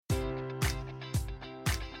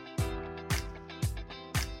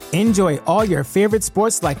Enjoy all your favorite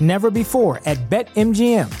sports like never before at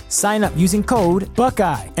BetMGM. Sign up using code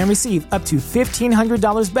Buckeye and receive up to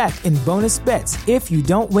 $1,500 back in bonus bets if you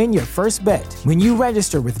don't win your first bet. When you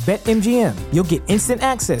register with BetMGM, you'll get instant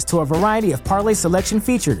access to a variety of parlay selection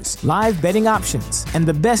features, live betting options, and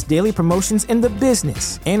the best daily promotions in the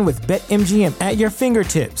business. And with BetMGM at your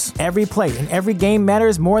fingertips, every play and every game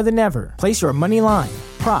matters more than ever. Place your money line,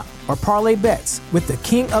 prop, or parlay bets with the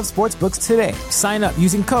king of sportsbooks today. Sign up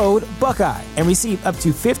using code Buckeye and receive up to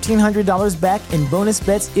 $1,500 back in bonus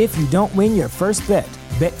bets if you don't win your first bet.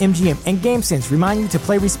 BetMGM and GameSense remind you to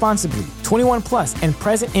play responsibly. 21 plus and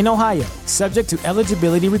present in Ohio, subject to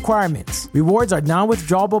eligibility requirements. Rewards are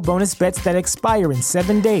non-withdrawable bonus bets that expire in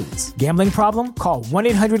 7 days. Gambling problem? Call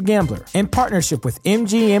 1-800-GAMBLER. In partnership with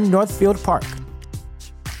MGM Northfield Park.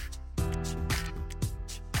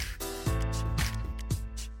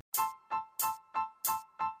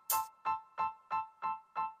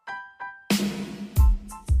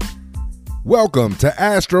 Welcome to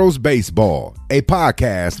Astros Baseball, a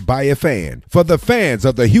podcast by a fan for the fans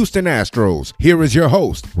of the Houston Astros. Here is your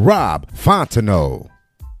host, Rob Fontenot.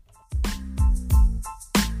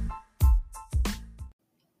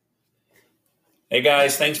 Hey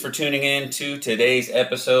guys, thanks for tuning in to today's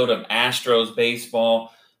episode of Astros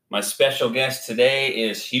Baseball. My special guest today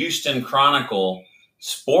is Houston Chronicle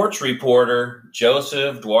sports reporter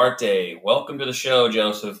Joseph Duarte. Welcome to the show,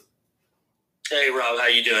 Joseph. Hey Rob, how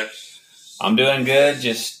you doing? I'm doing good.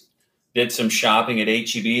 Just did some shopping at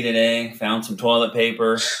H-E-B today. Found some toilet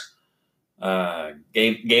paper. Gave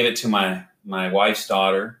it to my wife's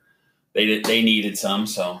daughter. They needed some,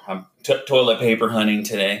 so I'm toilet paper hunting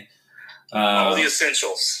today. All the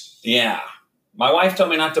essentials. Yeah. My wife told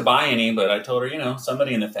me not to buy any, but I told her,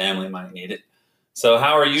 somebody in the family might need it. So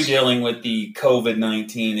how are you dealing with the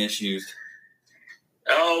COVID-19 issues?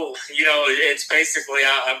 Oh, it's basically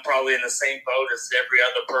I'm probably in the same boat as every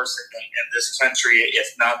other person in this country, if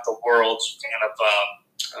not the world,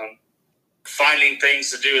 kind of finding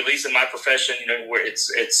things to do, at least in my profession, where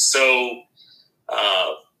it's so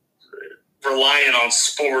reliant on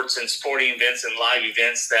sports and sporting events and live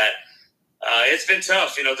events that it's been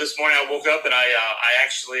tough. This morning I woke up and I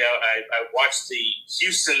watched the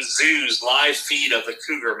Houston Zoo's live feed of the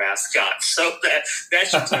Cougar mascot. So that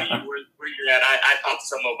should tell you where you're at. I thought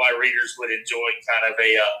some of my readers would enjoy kind of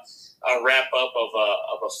a wrap up of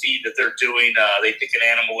a feed that they're doing. They pick an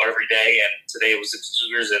animal every day, and today it was the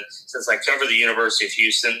Cougars. And since I cover the University of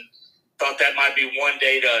Houston, thought that might be one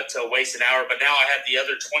day to waste an hour. But now I have the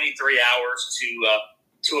other 23 hours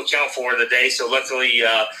to account for the day. So luckily,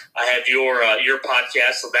 I have your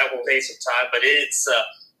podcast, so that will take some time. But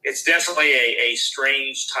it's definitely a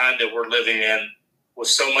strange time that we're living in with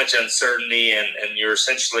so much uncertainty, and you're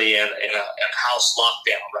essentially in a house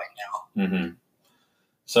lockdown right now. Mm-hmm.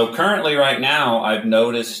 So currently, right now, I've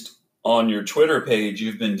noticed on your Twitter page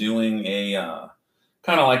you've been doing a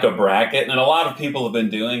kind of like a bracket, and a lot of people have been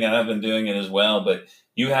doing it. I've been doing it as well, but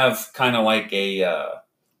you have kind of like a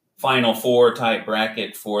Final Four type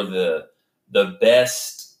bracket for the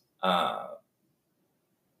best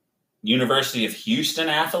University of Houston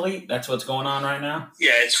athlete. That's what's going on right now.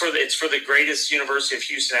 Yeah, it's for the greatest University of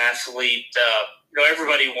Houston athlete.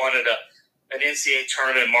 Everybody wanted an NCAA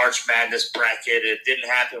tournament March Madness bracket. It didn't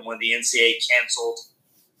happen when the NCAA canceled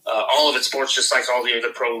all of its sports, just like all the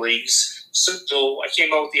other pro leagues. So I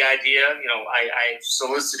came up with the idea. I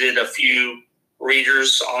solicited a few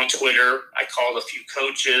readers on Twitter. I called a few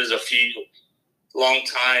coaches, a few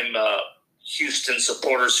longtime Houston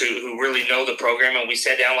supporters who really know the program, and we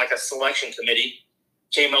sat down like a selection committee,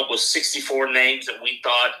 came up with 64 names that we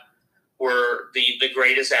thought were the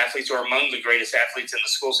greatest athletes or among the greatest athletes in the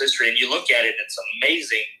school's history. And you look at it, it's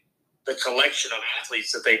amazing the collection of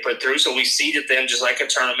athletes that they put through. So we seeded them just like a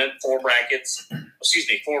tournament, 4 regions,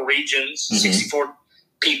 Mm-hmm. 64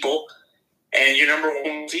 people. And your number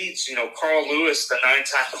one feeds, Carl Lewis, the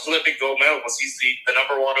 9-time Olympic gold medalist, he's the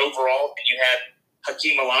number 1 overall. And you had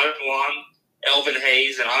Hakeem Olajuwon, Elvin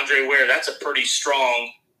Hayes, and Andre Ware. That's a pretty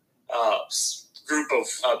strong group of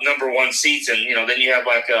number 1 seeds. And, then you have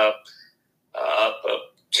like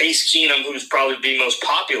Case Keenum, who's probably the most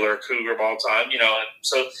popular Cougar of all time. And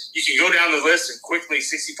so you can go down the list, and quickly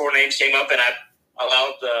 64 names came up, and I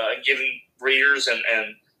allowed giving readers and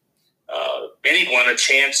anyone a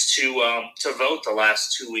chance to vote the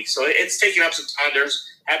last 2 weeks. So it's taken up some time. There's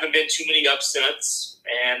haven't been too many upsets,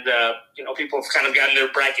 and people have kind of gotten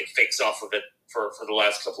their bracket fix off of it for the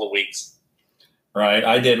last couple of weeks. Right.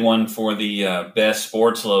 I did one for the best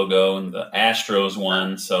sports logo, and the Astros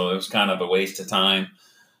won, so it was kind of a waste of time.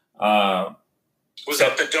 Was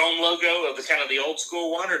that the dome logo of the kind of the old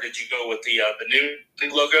school one, or did you go with the new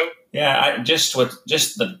logo? Yeah, just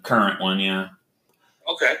the current one. Yeah.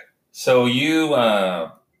 Okay. So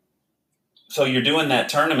you're doing that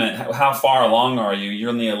tournament. How far along are you?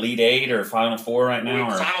 You're in the Elite Eight or Final Four right now?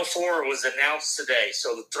 Final Four was announced today.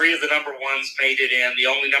 So the 3 of the number ones made it in. The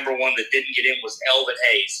only number one that didn't get in was Elvin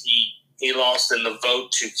Hayes. He lost in the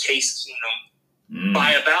vote to Case Keenum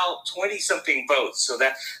by about 20-something votes. So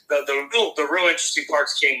that the real interesting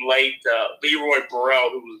parts came late. Leroy Burrell,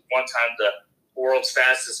 who was one time the world's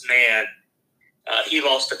fastest man, he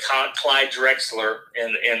lost to Clyde Drexler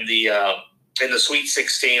in the Sweet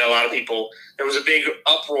 16. A lot of people, there was a big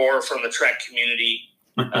uproar from the track community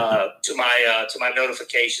to my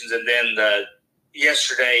notifications, and then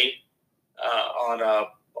yesterday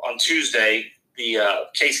on Tuesday, the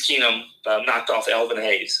Case Keenum knocked off Elvin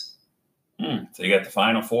Hayes. So you got the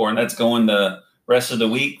Final Four, and that's going the rest of the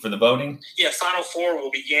week for the voting? Yeah, Final Four will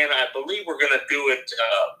begin. I believe we're going to do it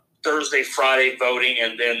Thursday, Friday voting,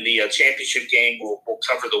 and then the championship game will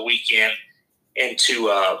cover the weekend into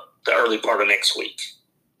the early part of next week.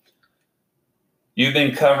 You've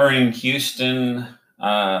been covering Houston,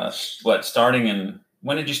 starting in –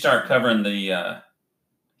 when did you start covering the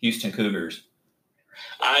Houston Cougars?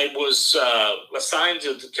 I was assigned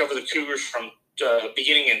to cover the Cougars from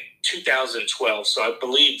beginning in 2012, so I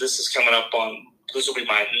believe this will be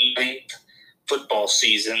my 9th football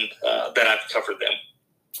season that I've covered them.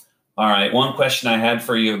 All right. One question I had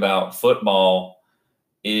for you about football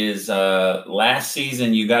is last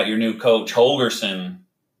season you got your new coach, Holgorsen,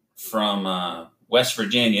 from West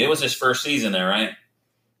Virginia. It was his first season there, right?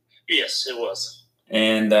 Yes, it was.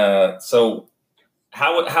 And so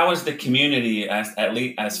how is the community, at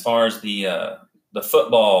least as far as the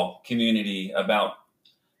football community, about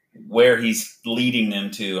where he's leading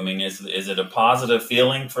them to? I mean, is it a positive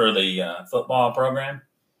feeling for the football program?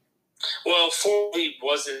 Well, Foley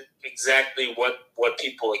wasn't exactly what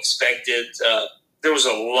people expected. There was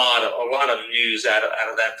a lot of news out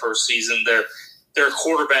of that first season. Their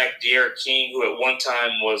quarterback, De'Aaron King, who at one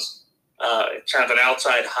time was kind of an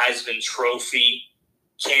outside Heisman Trophy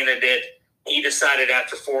candidate, he decided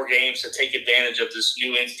after 4 games to take advantage of this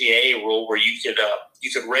new NCAA rule where you could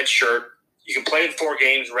redshirt. You can play in 4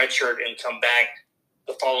 games, redshirt, and come back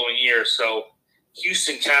the following year. So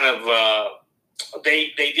Houston kind of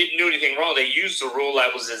they didn't do anything wrong. They used the rule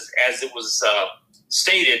that was as it was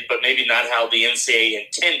stated, but maybe not how the NCAA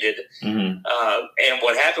intended. Mm-hmm. And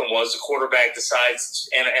what happened was the quarterback decides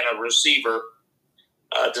and a receiver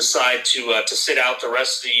decide to sit out the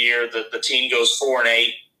rest of the year. The team goes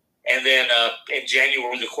 4-8. And then in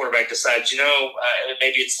January, the quarterback decides,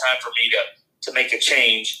 maybe it's time for me to make a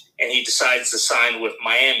change. And he decides to sign with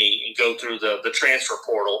Miami and go through the transfer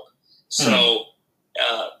portal. So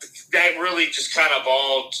that really just kind of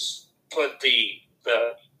all just put the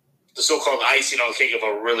so-called icing on the cake of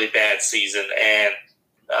a really bad season. And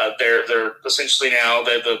they're essentially now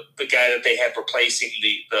the guy that they have replacing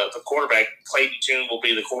the quarterback, Clayton Tune, will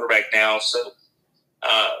be the quarterback now. So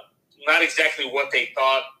not exactly what they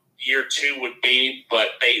thought year 2 would be,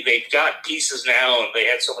 but they've got pieces now, and they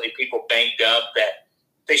had so many people banged up that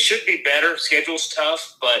they should be better. Schedule's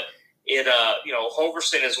tough, but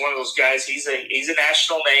Holgorsen is one of those guys. He's a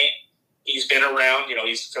national name. He's been around.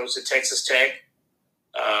 He's coached at Texas Tech.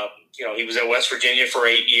 He was at West Virginia for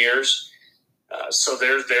 8 years. So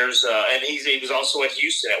there's and he was also at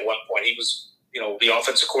Houston at one point. He was the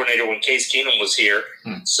offensive coordinator when Case Keenum was here.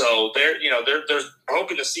 So they're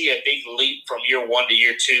hoping to see a big leap from year 1 to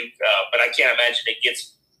year 2, but I can't imagine it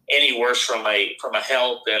gets any worse from a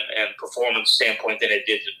health and performance standpoint than it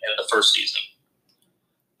did in the first season.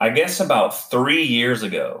 I guess about 3 years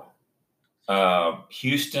ago,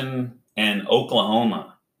 Houston and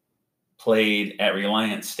Oklahoma played at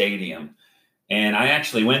Reliance Stadium, and I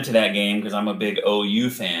actually went to that game because I'm a big OU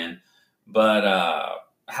fan. But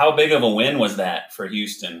how big of a win was that for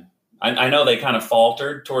Houston? I know they kind of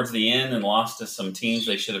faltered towards the end and lost to some teams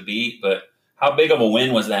they should have beat, but how big of a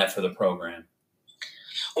win was that for the program?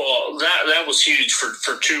 Well, that was huge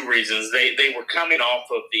for 2 reasons. They were coming off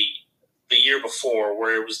of the year before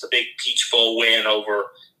where it was the big Peach Bowl win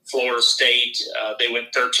over Florida State. They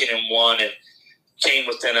went 13-1 and came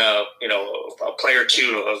within a play or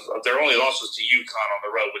 2 of their only loss was to UConn on the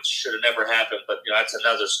road, which should have never happened, but that's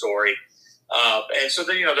another story. And so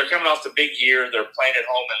then, they're coming off the big year. They're playing at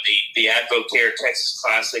home in the Advocare Texas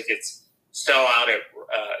Classic. It's still out at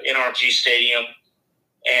NRG Stadium.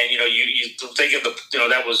 And, you think of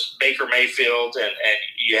that was Baker Mayfield, and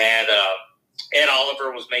you had Ed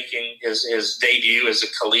Oliver was making his debut as a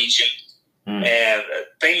collegian. And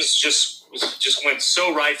things just went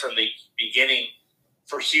so right from the beginning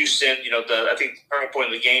for Houston. I think the turning point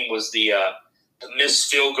of the game was the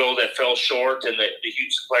missed field goal that fell short, and the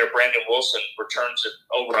Houston player Brandon Wilson returns it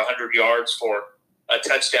over 100 yards for a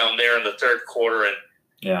touchdown there in the third quarter,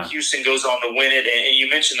 and Houston goes on to win it. And you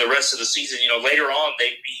mentioned the rest of the season. Later on they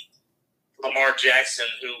beat Lamar Jackson,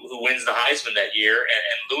 who wins the Heisman that year,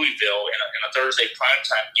 and Louisville in a Thursday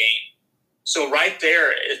primetime game. So right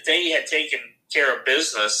there, if they had taken care of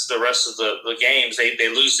business the rest of the games, they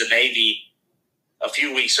lose to Navy a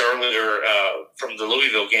few weeks earlier from the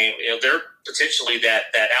Louisville game. They're potentially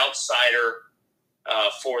that outsider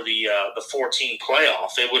for the 14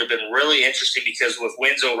 playoff. It would have been really interesting because with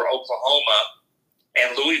wins over Oklahoma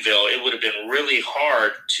and Louisville, it would have been really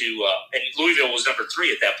hard to and Louisville was number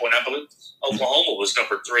 3 at that point. I believe Oklahoma was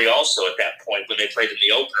number 3 also at that point when they played in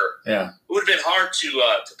the opener. Yeah. It would have been hard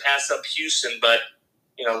to pass up Houston, but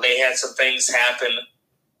they had some things happen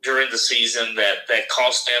during the season that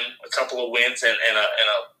cost them a couple of wins and a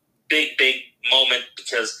big moment,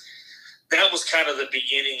 because that was kind of the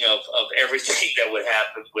beginning of everything that would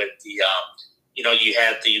happen with the you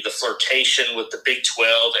had the flirtation with the Big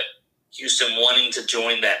 12 and Houston wanting to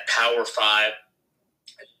join that Power 5.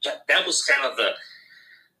 That was kind of the,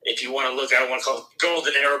 if you want to look, I don't want to call it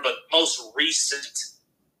golden era, but most recent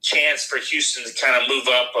chance for Houston to kind of move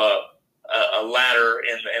up a ladder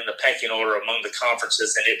in the pecking order among the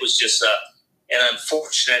conferences. And it was just an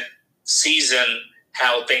unfortunate season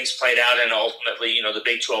how things played out, and ultimately, the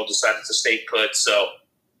Big 12 decided to stay put. So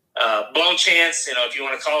blown chance, if you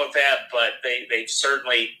want to call it that, but they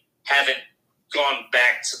certainly haven't gone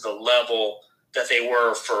back to the level that they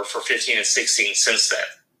were for 15 and 16 since then.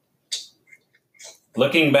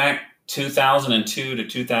 Looking back 2002 to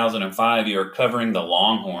 2005, you were covering the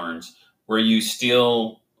Longhorns. Were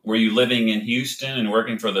you living in Houston and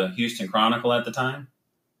working for the Houston Chronicle at the time?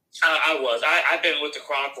 I was. I've been with the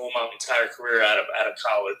Chronicle my entire career out of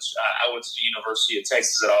college. I went to the University of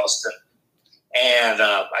Texas at Austin, and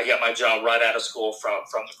I got my job right out of school from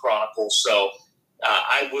the Chronicle. So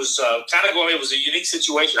I was kind of going. It was a unique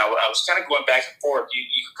situation. I was kind of going back and forth. You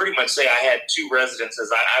could pretty much say I had 2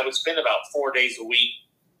 residences. I would spend about 4 days a week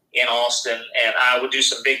in Austin, and I would do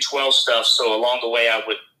some Big 12 stuff. So along the way, I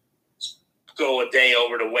would go a day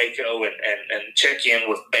over to Waco and check in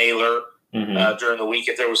with Baylor. Mm-hmm. During the week.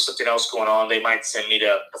 If there was something else going on, they might send me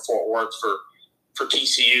to Fort Worth for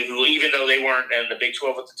TCU, who, even though they weren't in the Big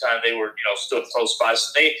 12 at the time, they were still close by. So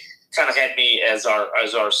they kind of had me as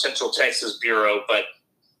our Central Texas bureau. But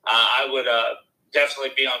I would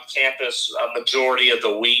definitely be on campus a majority of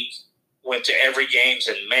the week. Went to every games,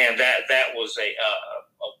 and man, that was a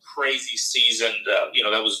crazy season.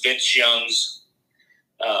 That was Vince Young's.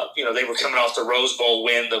 They were coming off the Rose Bowl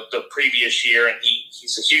win the previous year, and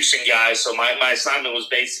he's a Houston guy. So my assignment was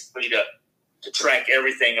basically to track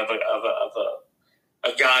everything of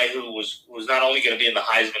a guy who was not only going to be in the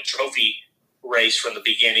Heisman Trophy race from the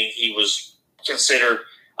beginning. He was considered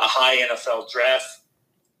a high NFL draft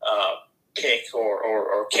pick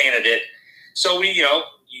or candidate. So you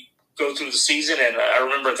go through the season, and I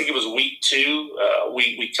remember, I think it was week 2.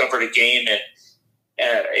 We covered a game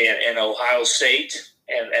in Ohio State.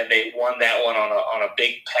 And they won that one on a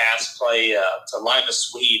big pass play to Lima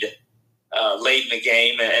Swede late in the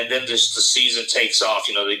game, and then just the season takes off.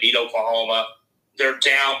 They beat Oklahoma. They're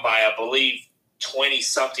down by, I believe,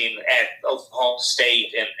 20-something at Oklahoma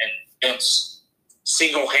State, and Vince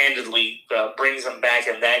single-handedly brings them back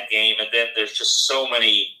in that game. And then there's just so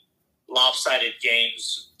many lopsided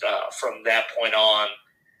games from that point on.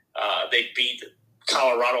 They beat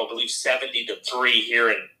Colorado, I believe, 70-3 here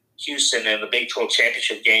in Houston in the Big 12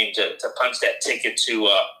 championship game to punch that ticket to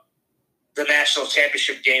the national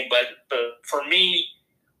championship game. But for me,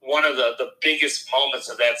 one of the biggest moments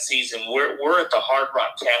of that season, we're at the Hard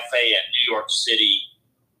Rock Cafe in New York City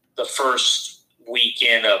the first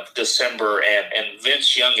weekend of December, and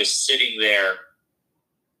Vince Young is sitting there,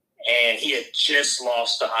 and he had just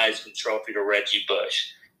lost the Heisman Trophy to Reggie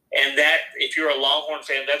Bush. And that, if you're a Longhorn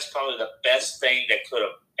fan, that's probably the best thing that could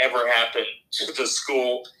have ever happened to the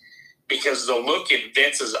school, because the look in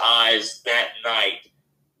Vince's eyes that night,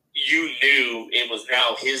 you knew it was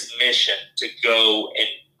now his mission to go and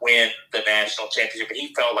win the national championship. And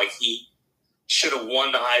he felt like he should have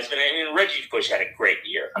won the Heisman. And Reggie Bush had a great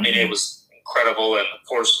year. I mean, it was incredible. And, of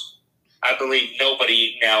course, I believe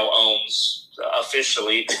nobody now owns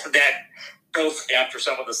officially that trophy after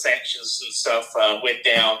some of the sanctions and stuff went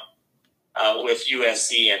down with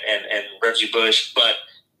USC and Reggie Bush. But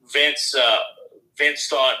Vince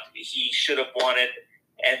thought he should have won it,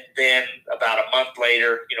 and then about a month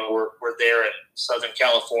later, we're there in Southern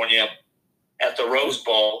California at the Rose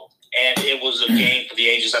Bowl, and it was a game for the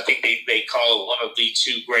ages. I think they call it one of the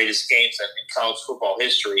two greatest games in college football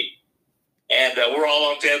history. And we're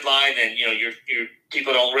all on deadline, and your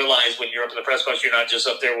people don't realize when you're up in the press box, you're not just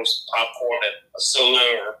up there with some popcorn and a soda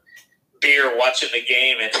or beer watching the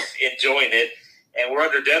game and enjoying it. And we're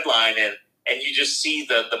under deadline, and you just see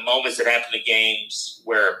the moments that happen in games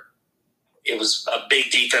where it was a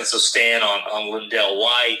big defensive stand on Lindell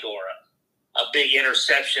White, or a big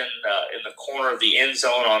interception in the corner of the end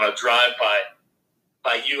zone on a drive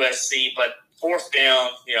by USC. But fourth down,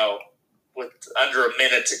 with under a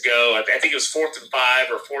minute to go, I think it was 4th and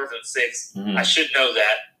 5 or 4th and 6. Mm-hmm. I should know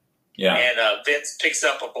that. Yeah. And Vince picks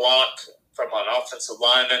up a block from an offensive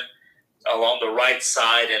lineman along the right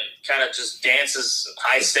side and kind of just dances,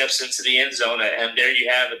 high steps into the end zone. And there you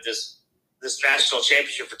have it, this national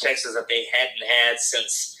championship for Texas that they hadn't had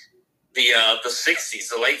since the 60s,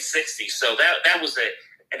 the late 60s. So that was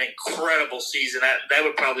an incredible season. That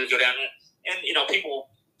would probably go down. And people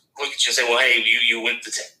look at you and say, well, hey, you went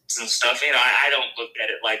to Texas and stuff. I don't look at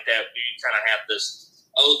it like that. You kind of have this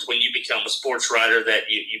oath when you become a sports writer that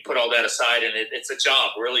you put all that aside, and it's a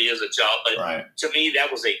job, really is a job. But To me,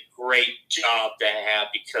 that was a great job to have,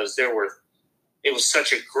 because it was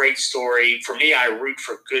such a great story. For me, I root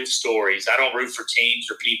for good stories. I don't root for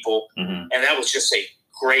teams or people. Mm-hmm. And that was just a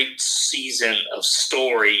great season of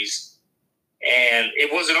stories. And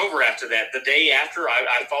it wasn't over after that. The day after,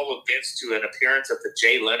 I followed Vince to an appearance at the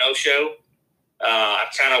Jay Leno show. I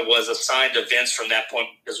kind of was assigned to Vince from that point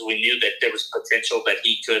because we knew that there was potential that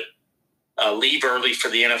he could leave early for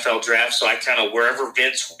the NFL draft. So I kind of, wherever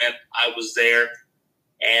Vince went, I was there.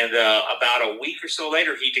 And about a week or so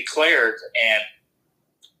later, he declared, and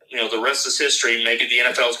the rest is history. Maybe the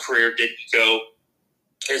NFL's career didn't go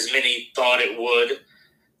as many thought it would.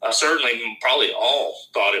 Certainly, probably all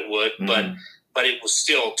thought it would, mm-hmm. but it was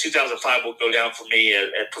still 2005 will go down for me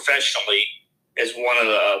professionally as one of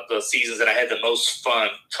the seasons that I had the most fun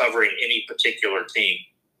covering any particular team.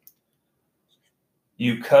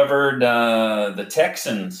 You covered the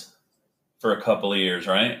Texans for a couple of years,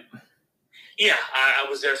 right? Yeah, I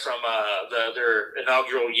was there from their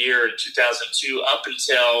inaugural year in 2002 up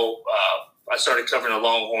until I started covering the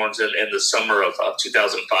Longhorns in the summer of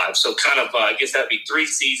 2005. So kind of, I guess that would be 3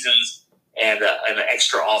 seasons and an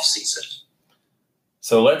extra off season.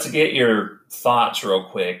 So let's get your thoughts real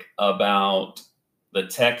quick about the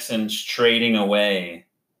Texans trading away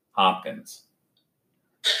Hopkins.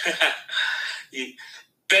 It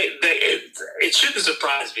shouldn't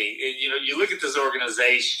surprise me. You look at this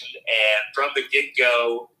organization, and from the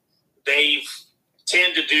get-go, they've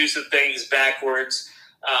tend to do some things backwards.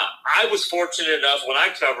 I was fortunate enough when I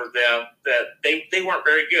covered them that they weren't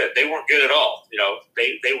very good. They weren't good at all.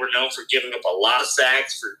 They were known for giving up a lot of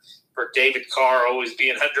sacks, for David Carr always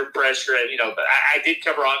being under pressure. And, but I did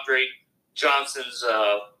cover Andre Johnson's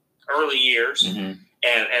early years. Mm-hmm.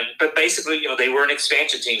 But basically, they were an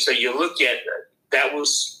expansion team. So you look at that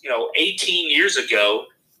was, 18 years ago,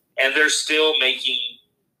 and they're still making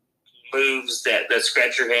moves that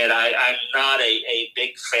scratch your head. I'm not a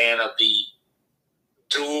big fan of the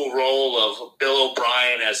dual role of Bill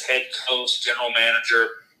O'Brien as head coach, general manager.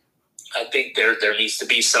 I think there needs to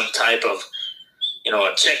be some type of,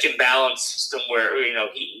 a check and balance system where,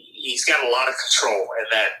 he's got a lot of control, and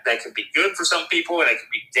that could be good for some people and it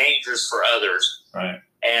could be dangerous for others. Right.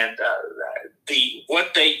 And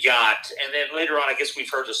what they got, and then later on, I guess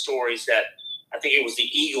we've heard the stories that I think it was the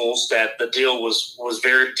Eagles that the deal was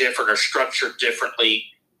very different or structured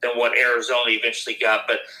differently than what Arizona eventually got.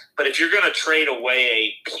 But if you're going to trade away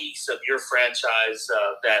a piece of your franchise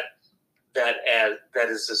that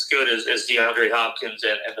is as good as DeAndre Hopkins,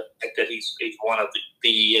 and the fact that he's one of the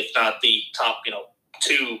if not the top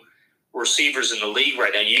 2 receivers in the league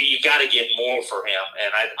right now, you got to get more for him.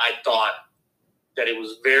 And I thought that it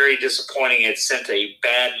was very disappointing. It sent a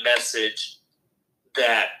bad message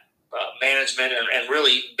that management and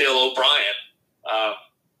really Bill O'Brien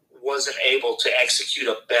wasn't able to execute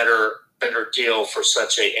a better deal for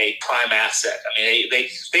such a prime asset. I mean, they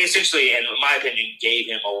essentially, in my opinion, gave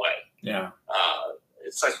him away. Yeah.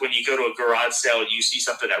 It's like when you go to a garage sale and you see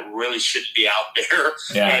something that really shouldn't be out there,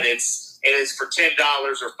 yeah. and it's for $10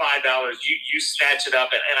 or $5, you snatch it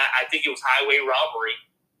up, and I think it was highway robbery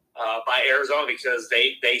by Arizona because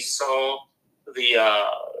they saw the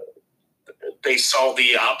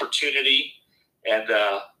opportunity, and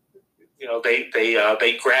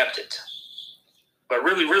they grabbed it. But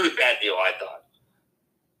really, really bad deal, I thought.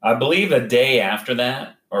 I believe a day after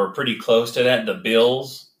that, or pretty close to that, the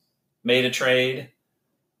Bills made a trade.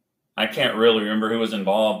 I can't really remember who was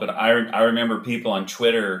involved, but I remember people on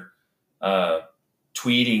Twitter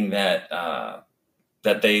tweeting that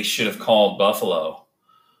that they should have called Buffalo.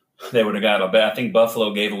 They would have got a bet. I think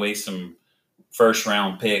Buffalo gave away some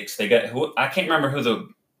first-round picks. They got I can't remember who the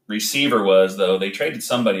receiver was, though. They traded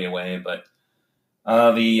somebody away, but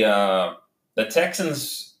the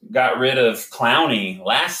Texans got rid of Clowney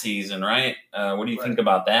last season, right? What do you think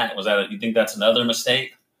about that? You think that's another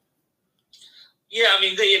mistake? Yeah,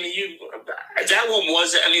 that one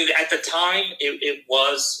was. At the time, it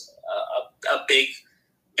was a big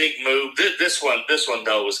move. This one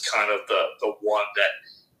though was kind of the one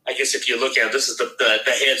that I guess if you look at it, this is the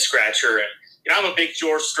head scratcher. And I'm a big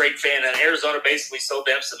George Strait fan, and Arizona basically sold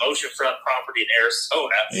them some oceanfront property in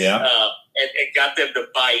Arizona, and got them to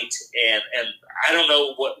bite. And I don't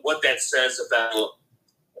know what that says about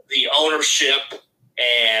the ownership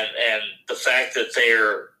and the fact that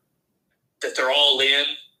they're all in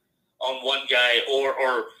on one guy,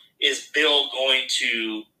 or is Bill going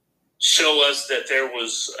to show us that there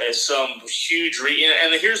was some huge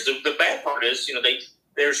and here's the bad part is,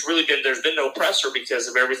 there's been no presser because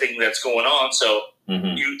of everything that's going on. So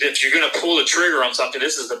if you're going to pull the trigger on something,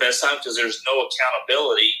 this is the best time because there's no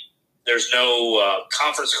accountability. There's no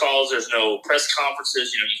conference calls. There's no press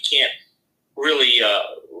conferences. You can't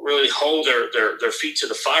really hold their feet to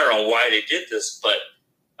the fire on why they did this. But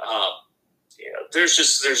there's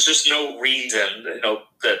just no reason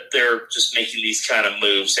that they're just making these kind of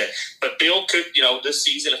moves. But Bill could this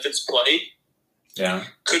season, if it's played,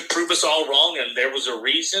 could prove us all wrong, and there was a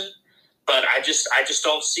reason. But I just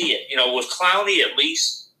don't see it. With Clowney, at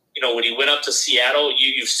least when he went up to Seattle,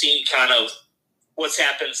 you've seen kind of what's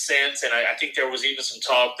happened since. And I think there was even some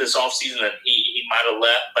talk this offseason that he might have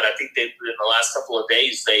left. But I think in the last couple of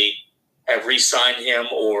days they have re-signed him,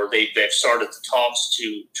 or they've started the talks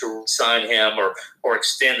to re-sign him or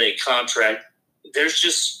extend a contract. There's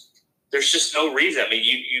just no reason.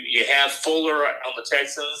 You have Fuller on the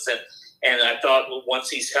Texans, and I thought once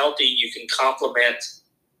he's healthy, you can complement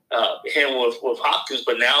him with Hopkins.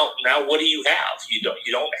 But now what do you have? You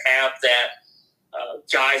don't have that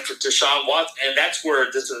guy for Deshaun Watson, and that's where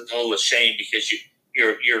this is a little shame because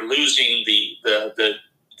you're losing the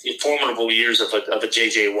formidable years of a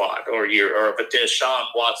J.J. Watt or of a Deshaun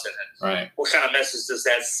Watson. Right. What kind of message does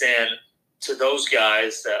that send to those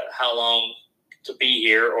guys? How long to be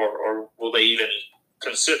here, or will they even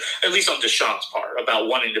consider, at least on Deshaun's part, about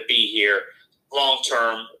wanting to be here long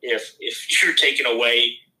term if you're taking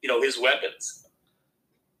away his weapons?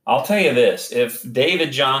 I'll tell you this: if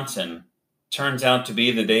David Johnson turns out to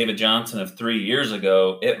be the David Johnson of 3 years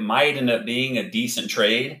ago, it might end up being a decent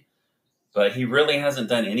trade. But he really hasn't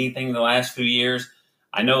done anything the last few years.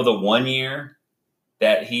 I know the 1 year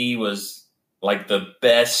that he was like the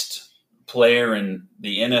best player in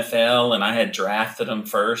the NFL, and I had drafted him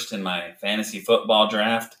first in my fantasy football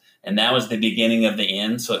draft, and that was the beginning of the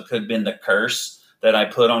end. So it could have been the curse that I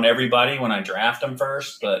put on everybody when I draft him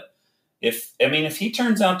first. But if he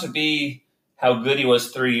turns out to be how good he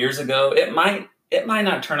was 3 years ago, it might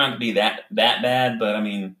not turn out to be that bad. But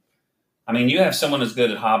you have someone as good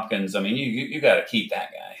as Hopkins. You got to keep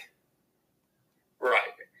that guy.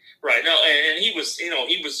 Right. No, and he was,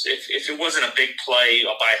 if it wasn't a big play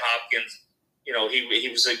by Hopkins, he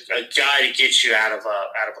was a guy to get you out of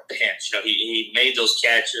a pinch. He made those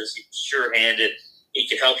catches. He was sure-handed. He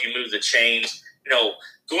could help you move the chains.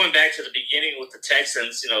 Going back to the beginning with the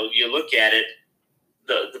Texans, you look at it,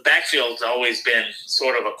 the backfield's always been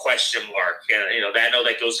sort of a question mark. And, I know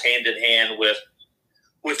that goes hand in hand with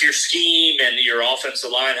your scheme and your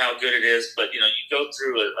offensive line, how good it is. But, you go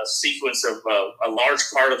through a sequence of a large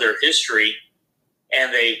part of their history,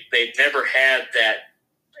 and they've never had that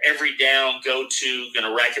every down go-to, going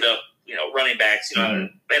to rack it up, running backs.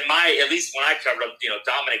 At least when I covered him,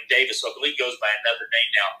 Dominic Davis, who I believe goes by another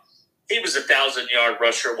name now, he was a 1,000-yard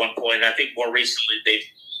rusher at one point. And I think more recently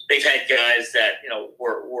they've had guys that,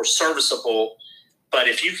 were serviceable. But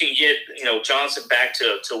if you can get, Johnson back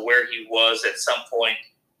to where he was at some point,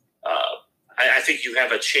 I think you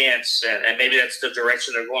have a chance. And maybe that's the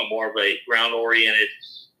direction they're going, more of a ground-oriented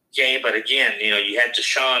game. But again, you had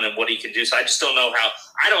Deshaun and what he can do. So I just don't know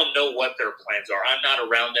I don't know what their plans are. I'm not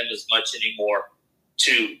around them as much anymore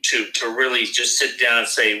to really just sit down and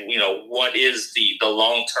say, what is the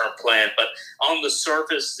long-term plan. But on the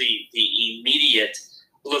surface, the immediate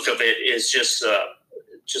look of it is just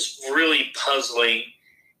really puzzling.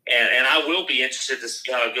 And I will be interested to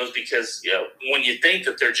see how it goes because, when you think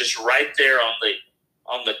that they're just right there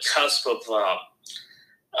on the cusp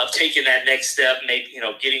of taking that next step, maybe,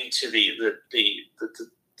 getting to the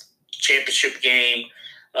championship game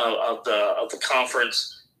of the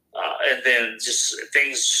conference, and then just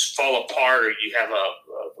things fall apart, or you have a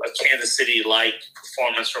a Kansas City-like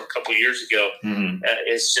performance from a couple of years ago. Mm-hmm.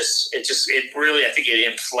 It really, I think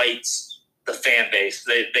it inflates the fan base.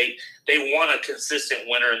 They want a consistent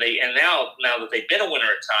winner, and now that they've been a winner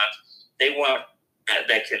at times, they want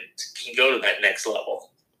that can go to that next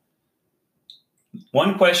level.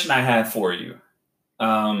 One question I have for you.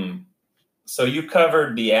 So you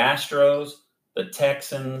covered the Astros, the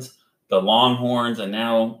Texans, the Longhorns, and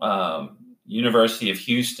now University of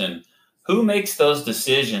Houston. Who makes those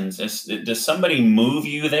decisions? Does somebody move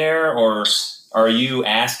you there, or are you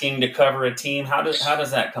asking to cover a team? How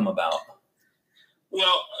does that come about?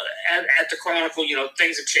 Well, at the Chronicle,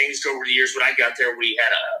 things have changed over the years. When I got there, we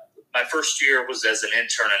had my first year was as an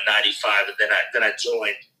intern in '95, and then I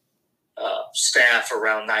joined staff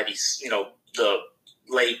around the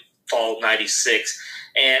late fall '96,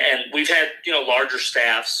 and we've had larger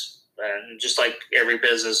staffs. And just like every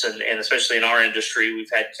business, and especially in our industry, we've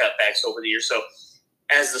had cutbacks over the years. So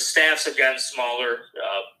as the staffs have gotten smaller,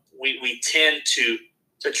 we tend to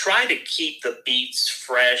try to keep the beats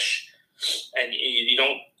fresh, and you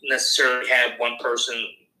don't necessarily have one person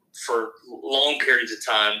for long periods of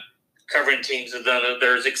time covering teams.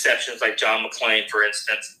 There's exceptions like John McClain, for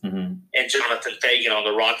instance, mm-hmm. and Jonathan Fagan on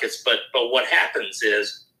the Rockets. But what happens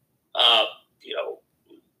is,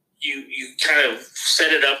 you kind of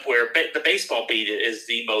set it up where the baseball beat is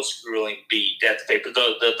the most grueling beat at the paper.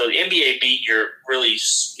 The NBA beat, you're really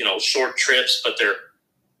short trips, but they're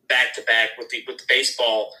back to back with the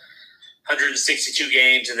baseball. 162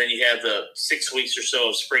 games, and then you have the 6 weeks or so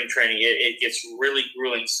of spring training. It gets really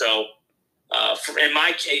grueling. So, in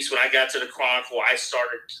my case, when I got to the Chronicle, I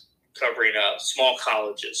started covering small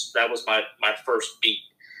colleges. That was my first beat.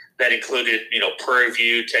 That included Prairie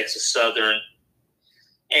View, Texas Southern.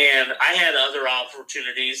 And I had other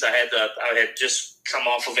opportunities. I had just come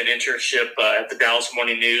off of an internship at the Dallas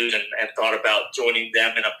Morning News and thought about joining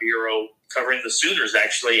them in a bureau covering the Sooners,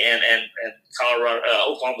 actually, and Colorado,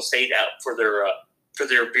 Oklahoma State out for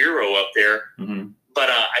their bureau up there. Mm-hmm. But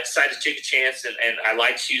I decided to take a chance, and I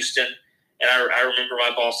liked Houston. And I remember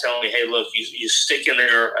my boss telling me, "Hey, look, you stick in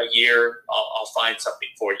there a year, I'll find something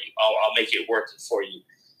for you. I'll make it work for you."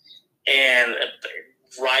 And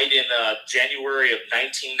right in January of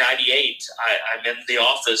 1998, I'm in the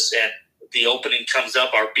office, and the opening comes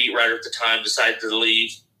up. Our beat writer at the time decided to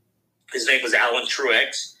leave. His name was Alan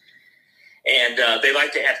Truex, and they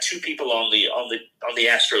like to have two people on the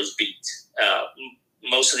Astros beat.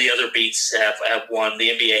 Most of the other beats have one. The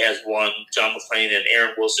NBA has one. John McClain and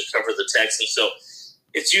Aaron Wilson cover the Texans, so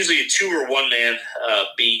it's usually a 2 or 1 man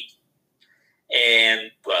beat.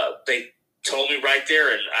 And they told me right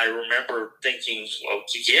there, and I remember thinking, well,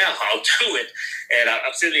 yeah, I'll do it. And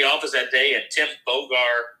I'm sitting in the office that day, and Tim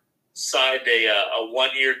Bogar signed a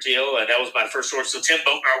 1-year deal, and that was my first source. So Tim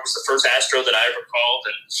Bogar was the first Astro that I ever called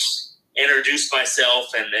and introduced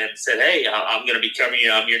myself and said, "Hey, I'm going to be covering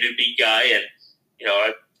you. I'm your new beat guy." And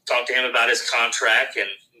I talked to him about his contract, and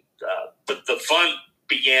but the fun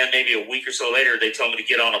began maybe a week or so later. They told me to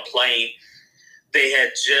get on a plane. They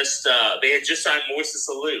had just signed Moises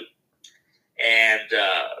Alou. And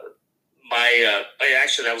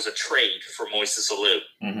actually, that was a trade for Moises Alou.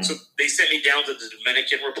 Mm-hmm. So they sent me down to the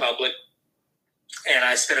Dominican Republic, and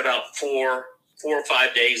I spent about 4 or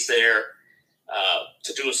 5 days there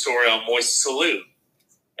to do a story on Moises Alou.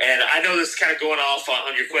 And I know this is kind of going off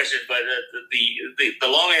on your question, but the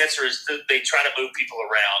long answer is that they try to move people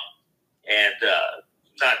around, and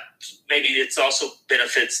not maybe it's also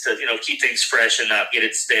benefits to keep things fresh and not get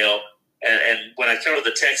it stale. And when I covered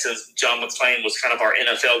the Texans, John McClain was kind of our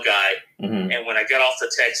NFL guy. Mm-hmm. And when I got off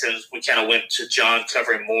the Texans, we kind of went to John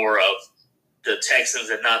covering more of the Texans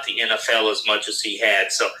and not the NFL as much as he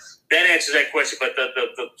had. So that answers that question. But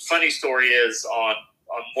the funny story is on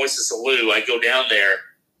Moises Alou, I go down there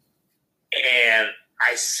and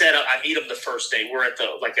I meet him the first day. We're at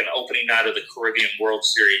an opening night of the Caribbean World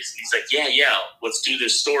Series. He's like, yeah, let's do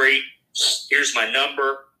this story. Here's my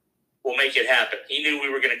number. We'll make it happen. He knew we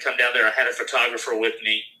were going to come down there. I had a photographer with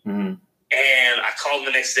me. Mm-hmm. And I called him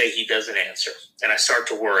the next day. He doesn't answer. And I start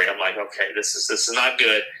to worry. I'm like, okay, this is not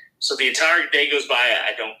good. So the entire day goes by.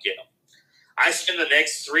 I don't get him. I spend the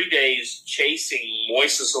next 3 days chasing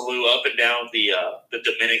Moises Alou up and down the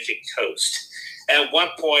Dominican coast. At one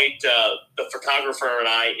point, the photographer and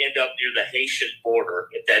I end up near the Haitian border,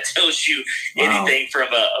 if that tells you anything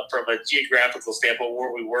from a geographical standpoint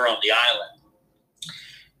where we were on the island.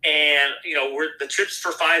 And, the trip's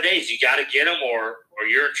for 5 days. You got to get them or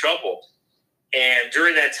you're in trouble. And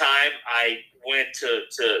during that time, I went to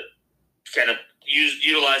kind of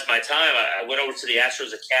utilize my time. I went over to the Astros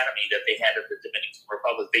Academy that they had in the Dominican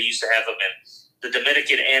Republic. They used to have them in the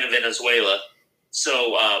Dominican and Venezuela.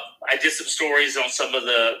 So I did some stories on some of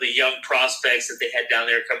the young prospects that they had down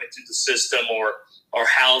there coming through the system, or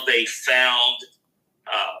how they found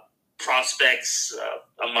prospects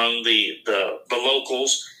among the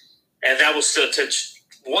locals. And that was to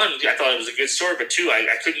one, I thought it was a good story, but two,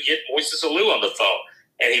 I couldn't get Moises Alou on the phone,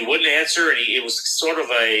 and he wouldn't answer, and it was sort of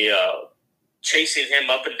a chasing him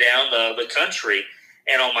up and down the country.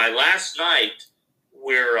 And on my last night,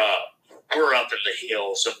 we're up in the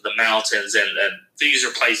hills of the mountains, and these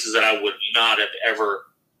are places that I would not have ever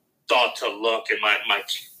thought to look. And my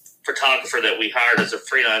photographer that we hired as a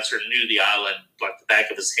freelancer knew the island like the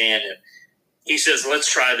back of his hand, and he says,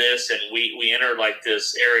 let's try this. And we enter like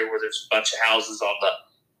this area where there's a bunch of houses on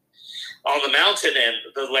the mountain, and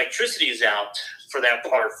the electricity is out for that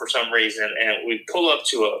part for some reason. And we pull up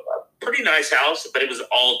to a pretty nice house, but it was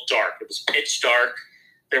all dark. It was pitch dark.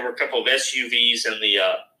 There were a couple of SUVs in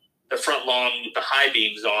the front lawn with the high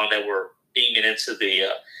beams on that were beaming into the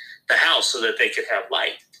house so that they could have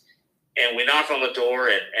light. And we knock on the door,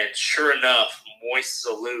 and sure enough, Moises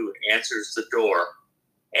Alou answers the door.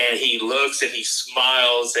 And he looks and he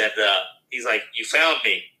smiles, and he's like, "You found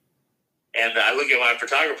me." And I look at my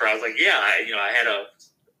photographer. I was like, "Yeah, I had a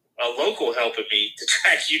local helping me to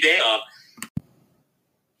track you down."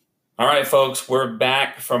 All right, folks, we're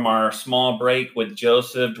back from our small break with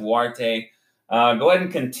Joseph Duarte. Go ahead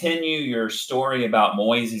and continue your story about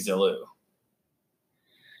Moises Alou.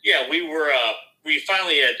 Yeah, we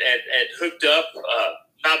finally had hooked up.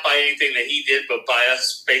 Not by anything that he did, but by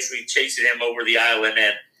us basically chasing him over the island.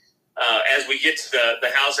 And as we get to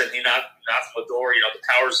the house and he knocks on the door, the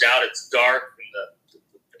power's out, it's dark, and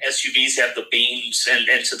the SUVs have the beams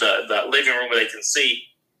into the living room where they can see.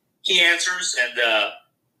 He answers, and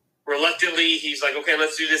reluctantly, he's like, "Okay,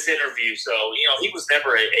 let's do this interview." So, he was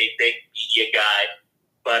never a big media guy,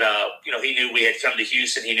 but, he knew we had come to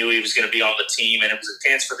Houston. He knew he was going to be on the team, and it was a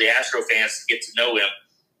chance for the Astro fans to get to know him.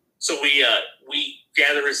 So we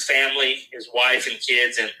gather his family, his wife and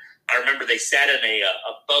kids, and I remember they sat in a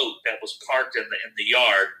boat that was parked in the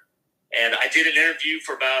yard. And I did an interview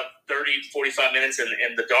for about 30, 45 minutes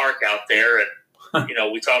in the dark out there. And,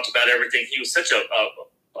 we talked about everything. He was such a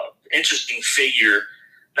interesting figure,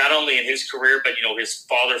 not only in his career, but, his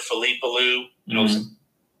father, Philippe Alou,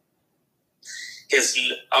 his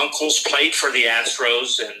uncles played for the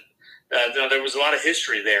Astros, and there was a lot of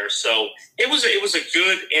history there. So it was a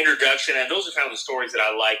good introduction, and those are kind of the stories that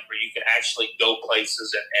I like, where you can actually go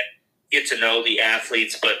places and get to know the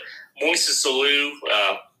athletes. But Moises Alou,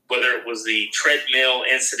 whether it was the treadmill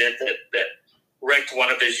incident that wrecked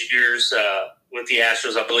one of his years with the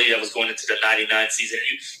Astros, I believe that was going into the 99 season,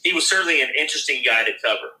 he was certainly an interesting guy to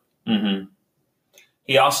cover. Mm-hmm.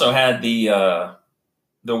 He also had the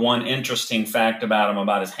one interesting fact about him,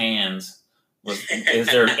 about his hands. Is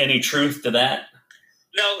there any truth to that?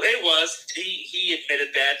 No, it was. He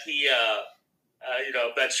admitted that. He,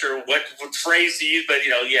 I'm not sure what phrase to use, but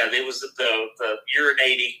it was the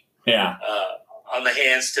urinating on the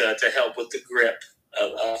hands to help with the grip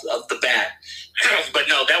of the bat. But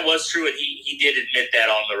no, that was true, and he did admit that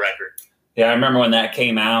on the record. Yeah, I remember when that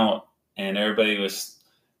came out, and everybody was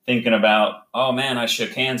thinking about, oh man, I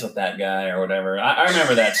shook hands with that guy or whatever. I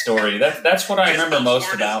remember that story. That's what I remember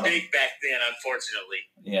most about him. Big back then, unfortunately.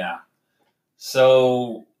 Yeah.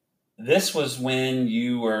 So this was when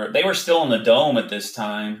they were still in the Dome at this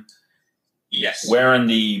time. Yes. Wearing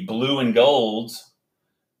the blue and golds.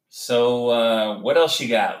 So what else you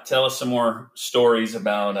got? Tell us some more stories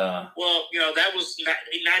about. Well, that was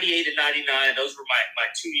 98 and 99. Those were my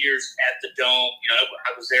 2 years at the Dome.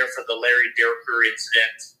 I was there for the Larry Dierker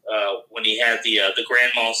incident when he had the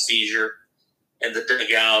grand mal seizure in the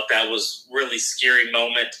dugout. That was a really scary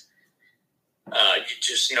moment.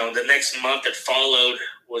 The next month that followed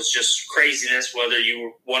was just craziness, whether you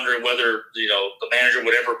were wondering whether, the manager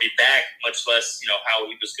would ever be back, much less, how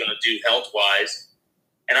he was going to do health-wise.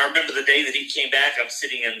 And I remember the day that he came back, I'm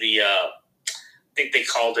sitting in the, I think they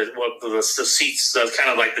called it, the seats, kind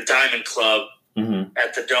of like the Diamond Club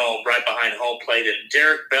at the Dome, right behind home plate. And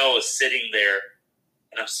Derek Bell is sitting there,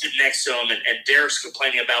 and I'm sitting next to him, and Derek's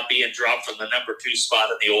complaining about being dropped from the number 2 spot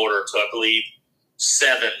in the order to, I believe,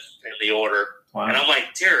 7 in the order. Wow. And I'm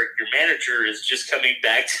like, Derek, your manager is just coming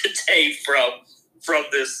back today from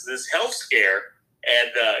this health scare.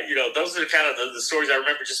 And, those are kind of the stories I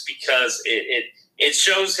remember, just because it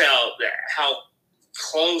shows how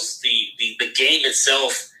close the game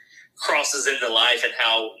itself crosses into life, and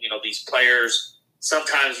how, these players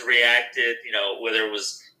sometimes reacted, whether it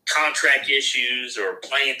was contract issues or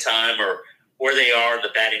playing time or where they are in the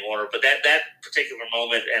batting order. But that particular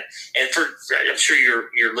moment, and I'm sure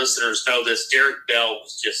your listeners know this, Derek Bell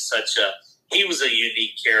was just he was a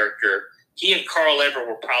unique character. He and Carl Everett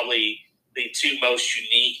were probably the two most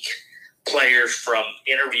unique players from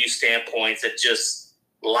interview standpoints and just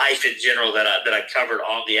life in general that I covered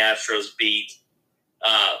on the Astros beat.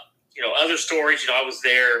 Other stories, I was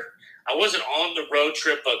there. I wasn't on the road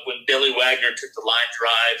trip, but when Billy Wagner took the line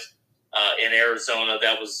drive in Arizona,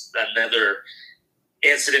 that was another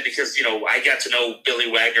incident because, I got to know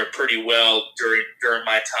Billy Wagner pretty well during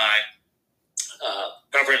my time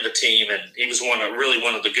covering the team, and he was one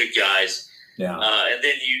of the good guys. Yeah. And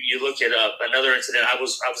then you look at another incident. I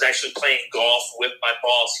was actually playing golf with my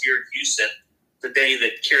boss here in Houston the day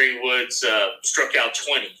that Kerry Woods struck out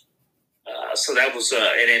 20. So that was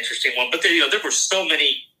an interesting one. But there were so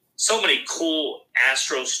many cool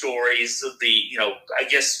Astro stories. I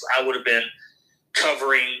guess I would have been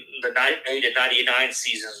covering the 98 and 99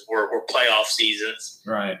 seasons were playoff seasons.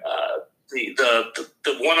 Right. The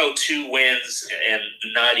 102 wins in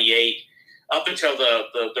 98 up until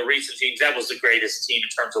the recent teams, that was the greatest team in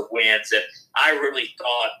terms of wins. And I really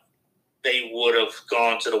thought they would have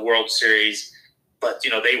gone to the World Series. But,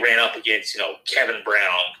 they ran up against, Kevin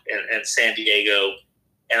Brown and San Diego.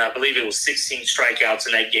 And I believe it was 16 strikeouts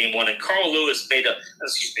in that game one. And Carl Lewis I'm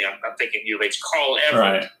thinking UH. Carl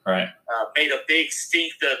Everett made a big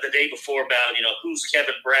stink the day before about, who's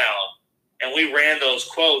Kevin Brown. And we ran those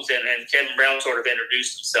quotes, and Kevin Brown sort of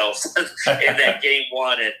introduced himself in that game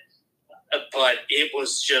one. But it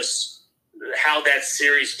was just how that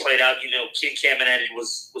series played out. Ken Caminiti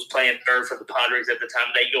was playing third for the Padres at the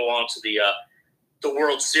time. They go on to the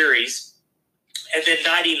World Series. And then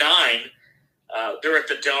 99, they're at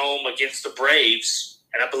the Dome against the Braves,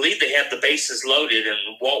 and I believe they have the bases loaded, and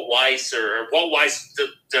Walt Weiss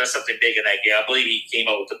does something big in that game. I believe he came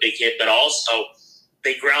up with a big hit, but also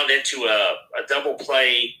they ground into a double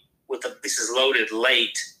play with the bases loaded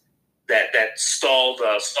late that stalled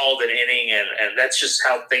an inning, and that's just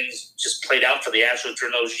how things just played out for the Astros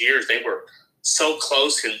during those years. They were so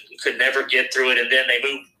close and could never get through it, and then they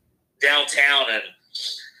moved downtown, and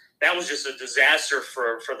that was just a disaster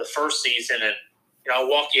for the first season. And I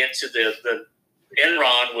walk into the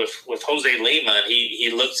Enron with Jose Lima, and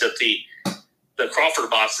he looks at the Crawford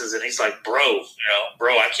boxes, and he's like, bro,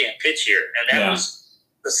 I can't pitch here. And that was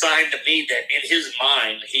the sign to me that in his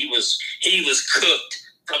mind he was cooked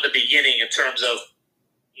from the beginning in terms of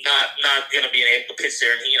not going to be able to pitch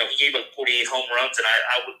there. And he gave up 48 home runs, and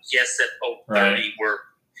I would guess that 30 were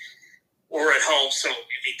at home. So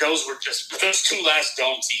those two last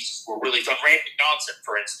Dome seasons were really fun. Randy Johnson,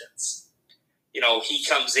 for instance, he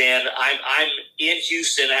comes in. I'm in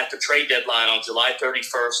Houston at the trade deadline on July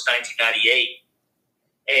 31st, 1998,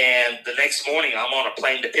 and the next morning I'm on a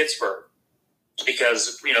plane to Pittsburgh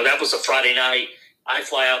because that was a Friday night. I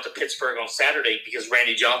fly out to Pittsburgh on Saturday because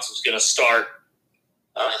Randy Johnson was going to start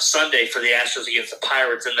Sunday for the Astros against the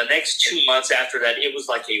Pirates, and the next 2 months after that, it was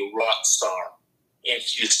like a rock star in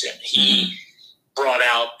Houston. He brought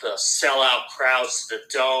out the sellout crowds to the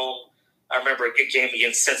Dome. I remember a good game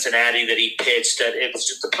against Cincinnati that he pitched. That it was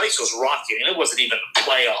just the place was rocking, and it wasn't even the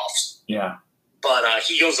playoffs. Yeah. But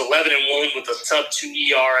he goes 11-1 with a sub-2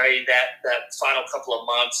 ERA that final couple of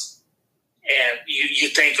months, and you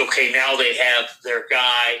think, okay, now they have their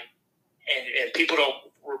guy, and people don't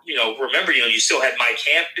remember. You still had Mike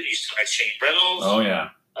Hampton, you still had Shane Reynolds. Oh yeah.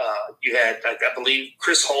 You had, I believe,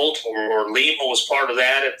 Chris Holt or Lima was part of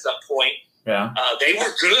that at some point. Yeah. They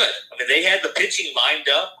were good. I mean, they had the pitching lined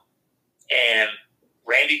up, and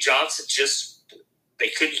Randy Johnson they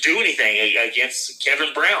couldn't do anything against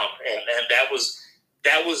Kevin Brown. And that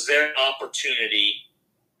was their opportunity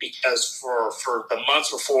because for the months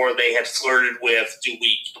before they had flirted with, do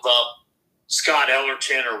we give up Scott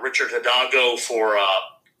Ellerton or Richard Hidalgo for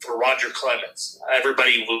Roger Clemens?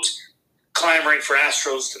 Everybody was clamoring for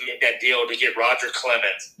Astros to make that deal to get Roger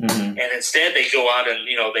Clemens. Mm-hmm. And instead they go out and,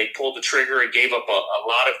 they pulled the trigger and gave up a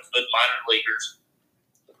lot of good minor leaguers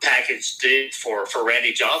package for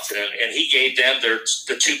Randy Johnson. And he gave them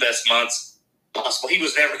the two best months possible. He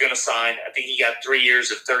was never going to sign. I think he got 3 years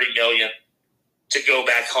of $30 million to go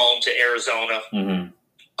back home to Arizona. Mm-hmm.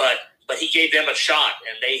 But he gave them a shot,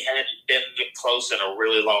 and they hadn't been close in a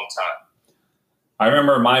really long time. I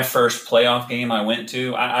remember my first playoff game I went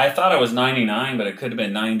to. I thought it was 99, but it could have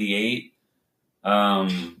been 98. I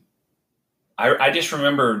just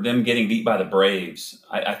remember them getting beat by the Braves.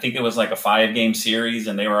 I think it was like a 5-game series,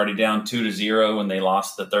 and they were already down 2-0 when they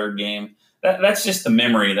lost the third game. That's just the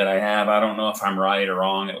memory that I have. I don't know if I'm right or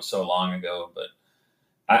wrong. It was so long ago, but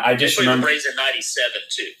I just remember. The Braves in 97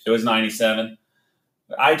 too. It was 97.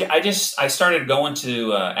 I started going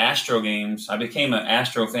to Astro games. I became an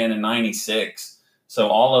Astro fan in 96. So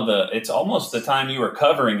it's almost the time you were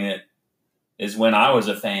covering it is when I was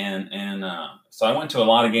a fan. And so I went to a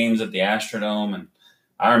lot of games at the Astrodome, and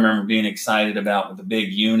I remember being excited about the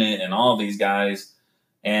big unit and all these guys.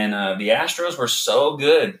 And the Astros were so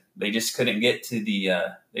good. They just couldn't get to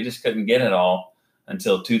they just couldn't get it all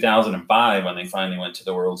until 2005 when they finally went to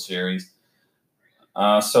the World Series.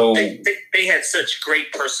 So they had such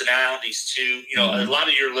great personalities too. You know, a lot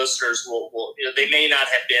of your listeners will you know, they may not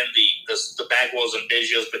have been the Bagwells and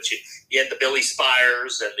Biggios, but you had the Billy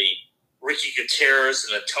Spires and the Ricky Gutierrez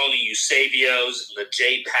and the Tony Eusebios and the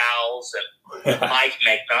Jay Powells and Mike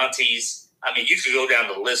Magnantes. I mean, you could go down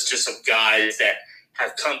the list just of guys that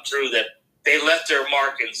have come through that they left their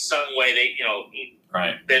mark in some way. They, you know,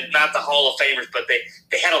 right. They're not the Hall of Famers, but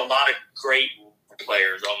they had a lot of great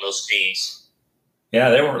players on those teams. Yeah,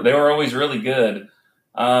 they were always really good.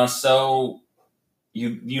 So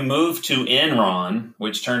you moved to Enron,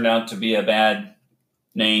 which turned out to be a bad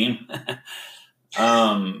name.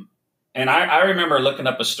 And I remember looking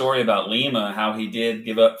up a story about Lima, how he did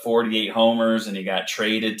give up 48 homers and he got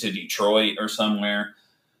traded to Detroit or somewhere.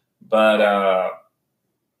 But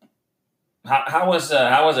how was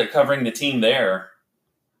it covering the team there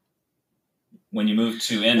when you moved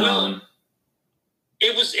to Enron? Well,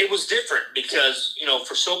 it was different because, you know,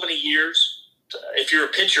 for so many years, if you're a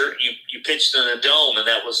pitcher, you pitched in a dome, and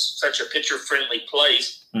that was such a pitcher-friendly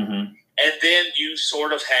place. Mm-hmm. And then you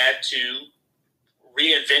sort of had to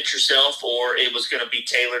reinvent yourself, or it was going to be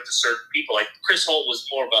tailored to certain people. Like Chris Holt was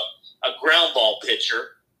more of a ground ball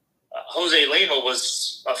pitcher. Jose Lima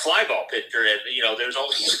was a fly ball pitcher, and you know there's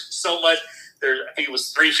only so much. I think it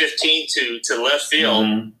was 315 to left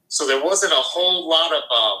field, so there wasn't a whole lot of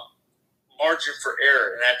margin for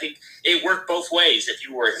error. And I think it worked both ways. If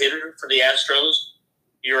you were a hitter for the Astros,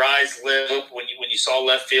 your eyes lit up when you saw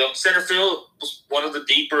left field. Center field was one of the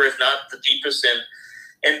deeper, if not the deepest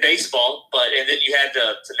in baseball, and then you had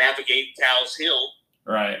to navigate Cows Hill,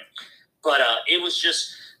 right? But it was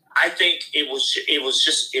just, I think it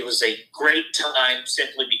was a great time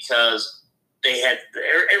simply because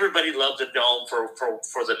everybody loved the Dome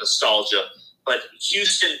for the nostalgia, but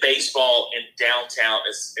Houston baseball in downtown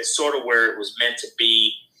is sort of where it was meant to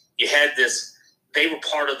be. You had this. They were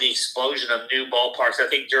part of the explosion of new ballparks. I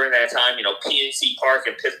think during that time, you know, PNC Park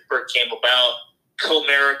in Pittsburgh came about,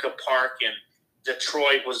 Comerica Park in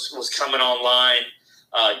Detroit was coming online.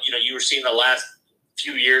 You know, you were seeing the last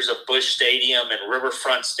few years of Busch Stadium and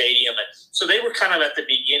Riverfront Stadium. And so they were kind of at the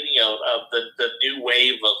beginning of the new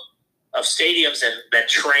wave of stadiums, and that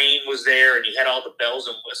train was there, and you had all the bells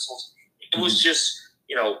and whistles. It was just,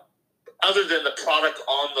 you know, other than the product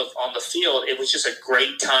on the field, it was just a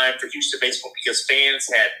great time for Houston baseball because fans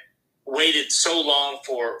had waited so long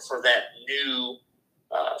for that new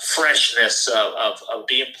freshness of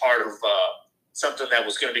being part of something that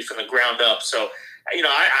was going to be from the ground up. So, you know,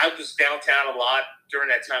 I was downtown a lot during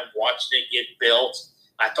that time watching it get built.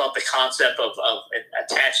 I thought the concept of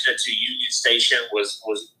attaching it to Union Station was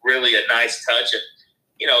really a nice touch. And,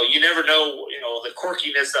 you know, you never know, you know, the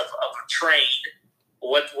quirkiness of a train,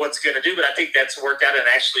 what's going to do. But I think that's worked out. And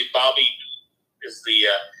actually, Bobby is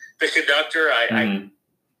the conductor. I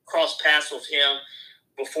crossed paths with him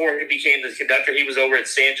before he became the conductor. He was over at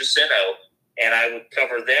San Jacinto, and I would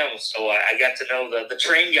cover them. So I got to know the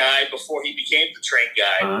train guy before he became the train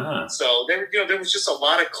guy. Uh-huh. So there was just a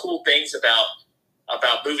lot of cool things about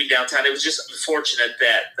moving downtown. It was just unfortunate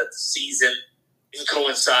that the season didn't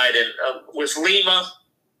coincide. And with Lima,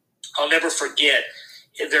 I'll never forget,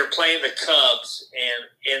 they're playing the Cubs,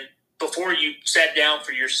 and before you sat down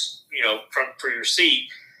for your seat,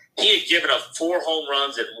 he had given up 4 home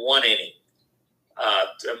runs in 1 inning.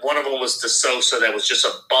 And one of them was to Sosa. That was just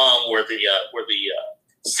a bomb where the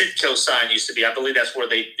Citco sign used to be. I believe that's where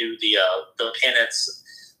they do the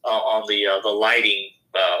pennants on the lighting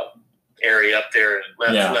area up there in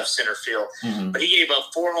left center field. Mm-hmm. But he gave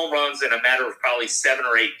up 4 home runs in a matter of probably 7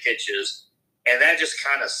 or 8 pitches, and that just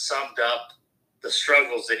kind of summed up the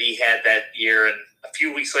struggles that he had that year. And a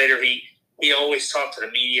few weeks later, he always talked to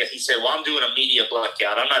the media. He said, "Well, I'm doing a media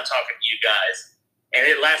blackout. I'm not talking to you guys." And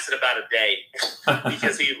it lasted about a day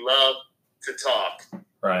because he loved to talk.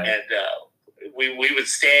 Right. And we would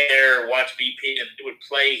stand there and watch BP, and he would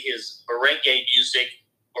play his merengue music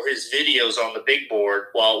or his videos on the big board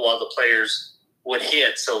while the players would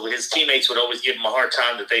hit. So his teammates would always give him a hard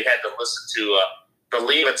time that they had to listen to the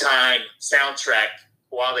Lima Time soundtrack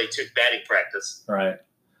while they took batting practice. Right.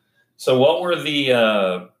 So what were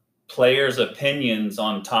the players' opinions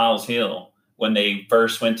on Tiles Hill when they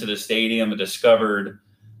first went to the stadium and discovered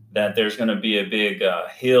that there's going to be a big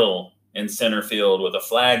hill in center field with a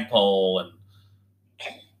flagpole? And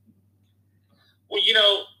well, you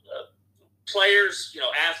know, players,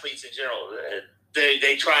 athletes in general,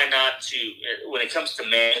 they try not to, when it comes to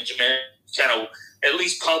management, kind of, at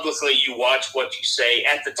least publicly, you watch what you say.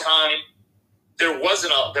 At the time, there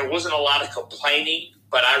wasn't a lot of complaining,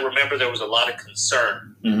 but I remember there was a lot of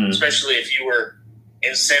concern, especially if you were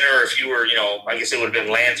in center, if you were, I guess it would have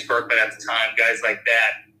been Lance Berkman at the time, guys like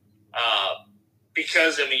that.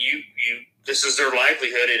 Because, I mean, you this is their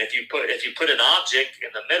livelihood, and if you put an object in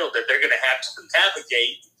the middle that they're going to have to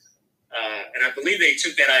navigate, and I believe they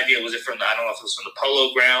took that idea, I don't know if it was from the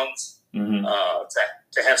Polo Grounds,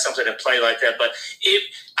 to have something to play like that. But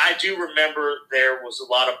I do remember there was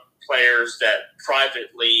a lot of players that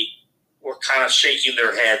privately were kind of shaking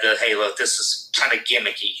their head that, hey, look, this is kind of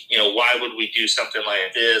gimmicky. Why would we do something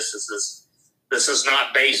like this? This is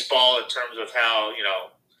not baseball in terms of how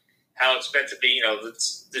it's meant to be.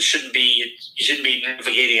 You shouldn't be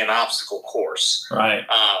navigating an obstacle course. Right.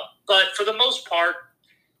 But for the most part,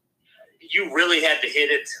 you really had to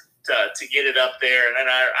hit it to get it up there. And then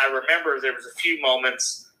I remember there was a few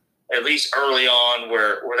moments, at least early on,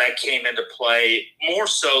 where that came into play, more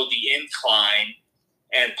so the incline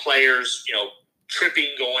and players, tripping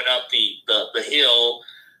going up the hill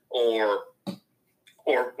or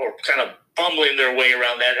kind of bumbling their way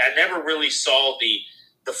around that. I never really saw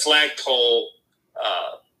the flagpole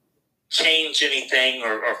change anything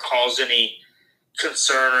or cause any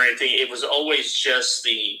concern or anything. It was always just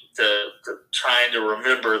the trying to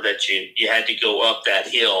remember that you had to go up that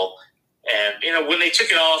hill. And, when they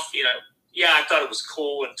took it off, I thought it was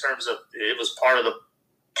cool in terms of it was part of the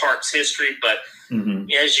park's history, but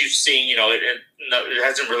as you've seen, it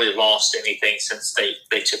hasn't really lost anything since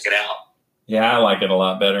they took it out. Yeah, I like it a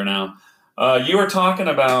lot better now. You were talking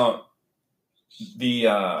about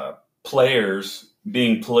the players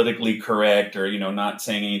being politically correct or, not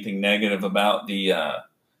saying anything negative about the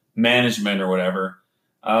management or whatever.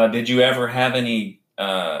 Did you ever have any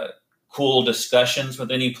cool discussions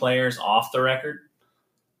with any players off the record?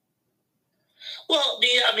 Well,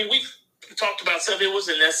 we've talked about stuff. It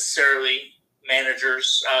wasn't necessarily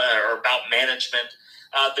managers or about management.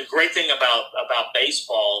 The great thing about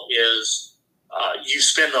baseball is you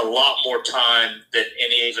spend a lot more time than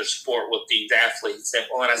any other sport with these athletes. And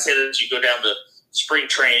when I say that, you go down to spring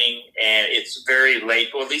training and it's very late.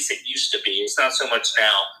 Well, at least it used to be. It's not so much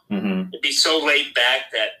now. It'd be so laid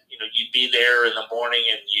back that, you'd be there in the morning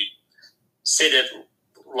and you'd sit at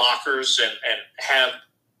lockers and have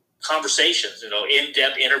conversations,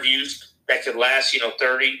 in-depth interviews that could last,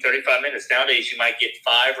 30, 35 minutes. Nowadays, you might get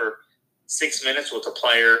 5 or 6 minutes with a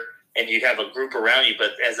player and you'd have a group around you.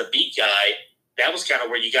 But as a beat guy, that was kind of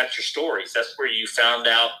where you got your stories. That's where you found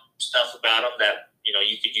out stuff about them that,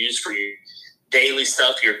 you could use for your daily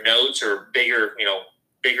stuff, your notes, or bigger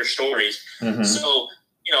stories. So,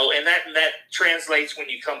 and that translates when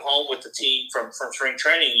you come home with the team from spring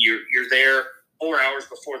training. You're there 4 hours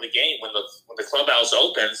before the game when the clubhouse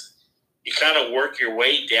opens. You kind of work your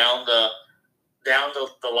way down the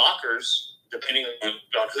lockers, depending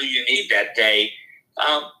on who you need that day.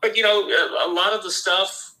 But a lot of the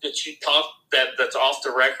stuff that you talk that's off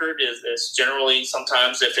the record is generally,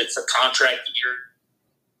 sometimes if it's a contract year,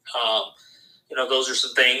 those are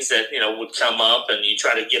some things that would come up, and you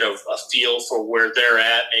try to get a feel for where they're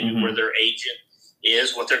at, maybe where their agent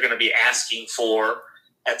is, what they're going to be asking for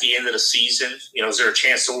at the end of the season. Is there a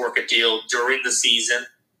chance to work a deal during the season?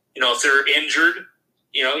 If they're injured,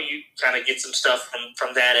 you kind of get some stuff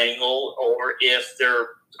from that angle, or if they're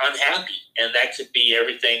unhappy, and that could be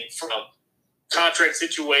everything from contract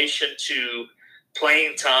situation to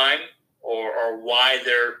playing time or why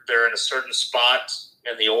they're in a certain spot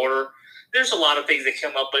in the order. There's a lot of things that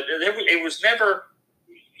come up, but it was never,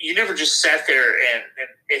 you never just sat there and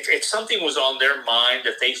if something was on their mind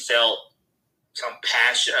that they felt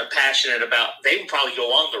passionate about, they would probably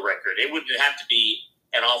go on the record. It wouldn't have to be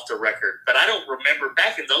an off the record. But I don't remember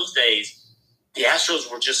back in those days, the Astros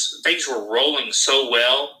were things were rolling so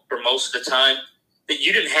well for most of the time that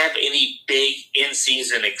you didn't have any big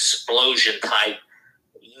in-season explosion type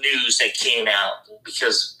news that came out,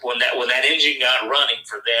 because when that engine got running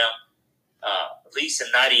for them, at least in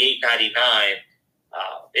 98, 99,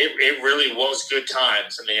 it really was good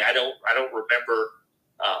times. I don't remember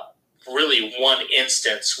really one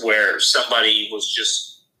instance where somebody was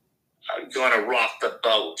just going to rock the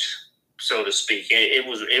boat, so to speak. It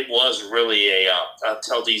was really I'll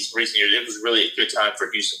tell these recent years, it was really a good time for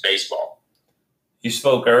Houston baseball. You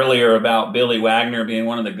spoke earlier about Billy Wagner being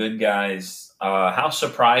one of the good guys. How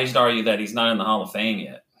surprised are you that he's not in the Hall of Fame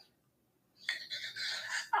yet?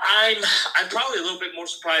 I'm probably a little bit more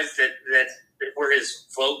surprised that where his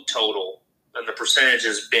vote total and the percentage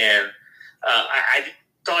has been.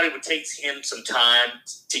 thought it would take him some time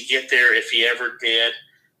to get there if he ever did.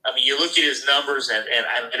 I mean, you look at his numbers, and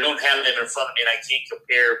I don't have them in front of me, and I can't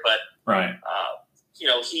compare, but right.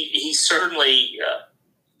 He certainly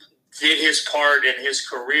did his part in his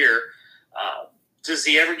career. Does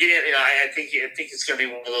he ever get in? I think it's going to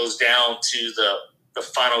be one of those down to the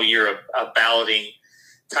final year of balloting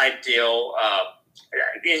type deal.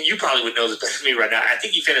 And you probably would know this better than me right now. I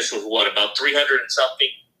think he finished with about 300 and something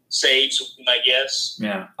saves, my guess.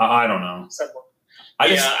 Yeah, I don't know.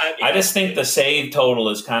 I just think the save total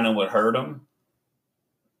is kind of what hurt him.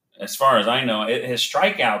 As far as I know, his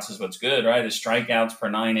strikeouts is what's good, right? His strikeouts per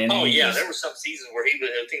 9 innings. Oh yeah, there were some seasons where I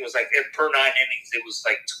think it was like per 9 innings, it was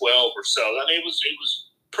like 12 or so. I mean, it was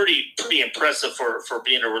pretty impressive for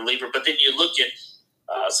being a reliever. But then you look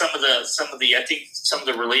at some of the I think some of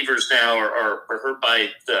the relievers now are hurt by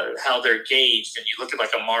how they're gauged, and you look at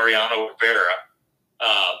like a Mariano Rivera,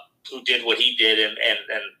 who did what he did, and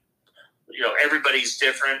everybody's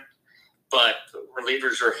different, but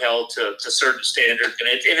relievers are held to certain standards,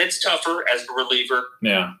 and it's tougher as a reliever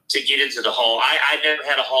to get into the Hall. I never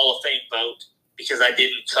had a Hall of Fame vote because I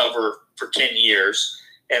didn't cover for 10 years,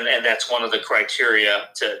 and that's one of the criteria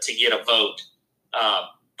to get a vote.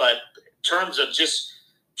 But in terms of just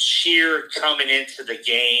sheer coming into the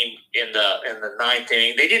game in the ninth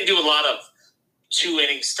inning, they didn't do a lot of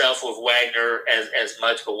 2-inning stuff with Wagner as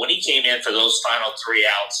much, but when he came in for those final 3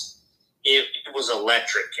 outs, it was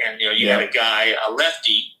electric. And, you had a guy, a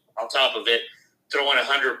lefty, on top of it, throwing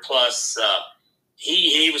 100 plus.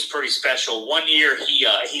 He was pretty special. One year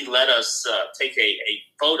he let us take a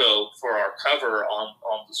photo for our cover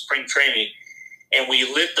on the spring training, and we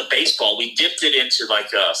lit the baseball. We dipped it into like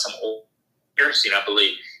some old kerosene, I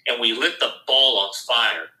believe, and we lit the ball on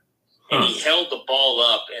fire. And he held the ball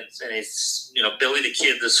up, and it's Billy the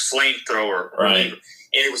Kid, this flamethrower, right? And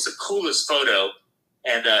it was the coolest photo.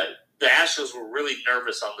 And the Astros were really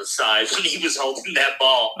nervous on the side when he was holding that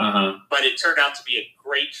ball, but it turned out to be a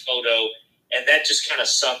great photo, and that just kind of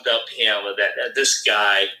summed up him. That this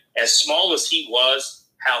guy, as small as he was,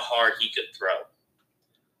 how hard he could throw.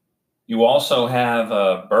 You also have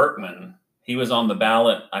Berkman. He was on the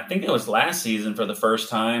ballot, I think it was last season for the first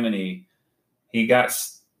time, and he got.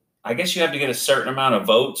 I guess you have to get a certain amount of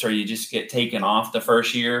votes, or you just get taken off the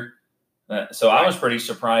first year. So I was pretty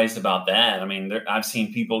surprised about that. I mean, I've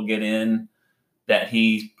seen people get in that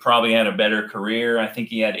he probably had a better career. I think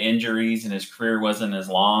he had injuries and his career wasn't as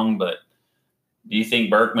long. But do you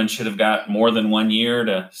think Berkman should have got more than 1 year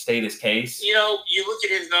to state his case? You look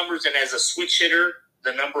at his numbers, and as a switch hitter,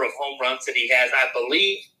 the number of home runs that he has, I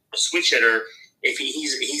believe a switch hitter, if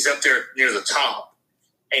he's up there near the top.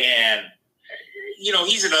 And,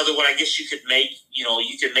 he's another one I guess you could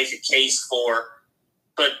make a case for.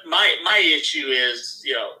 But my issue is,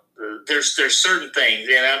 there's certain things,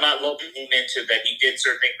 and I'm not looking into that he did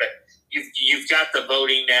certain things, but you've got the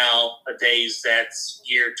voting nowadays that's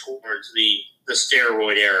geared towards the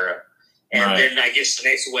steroid era, and then I guess the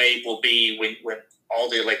next wave will be when all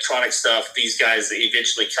the electronic stuff. These guys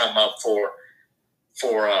eventually come up for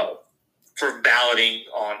balloting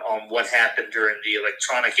on what happened during the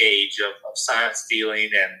electronic age of sign stealing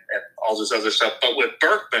and all this other stuff. But with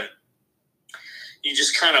Berkman, you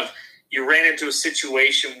just you ran into a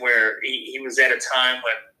situation where he was at a time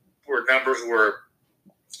where numbers were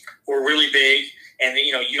really big, and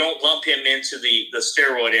you don't lump him into the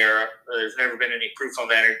steroid era. There's never been any proof on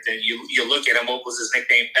that. And you look at him. What was his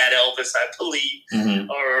nickname? Bad Elvis, I believe,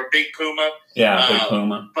 or Big Puma. Yeah, Big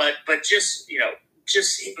Puma. But just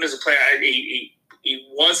him as a player, he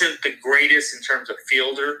wasn't the greatest in terms of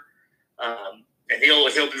fielder, and he'll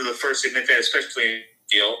be the first to admit that, especially in the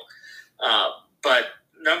field. But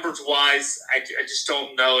numbers-wise, I just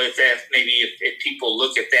don't know if people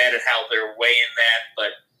look at that and how they're weighing that.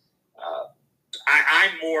 But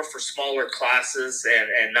I'm more for smaller classes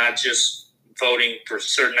and not just voting for a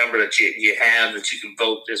certain number that you have, that you can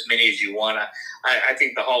vote as many as you want. I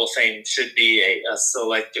think the Hall of Fame should be a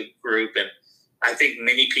selective group. And I think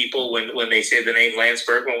many people, when they say the name Lance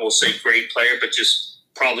Berkman, will say great player, but just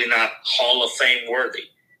probably not Hall of Fame worthy.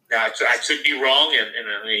 Now, I could be wrong, and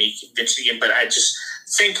he convinced me again, but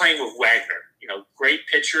same thing with Wagner. Great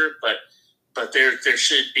pitcher, but there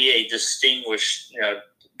should be a distinguish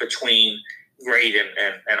between great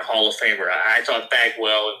and Hall of Famer. I thought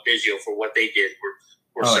Bagwell and Biggio, for what they did,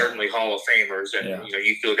 were certainly Hall of Famers, and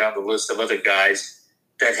you go down the list of other guys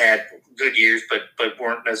that had good years, but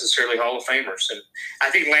weren't necessarily Hall of Famers. And I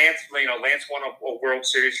think Lance won a World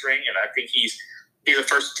Series ring, and I think he's the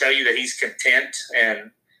first to tell you that he's content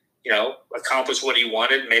and accomplished what he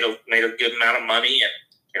wanted, made a good amount of money, and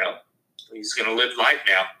he's going to live life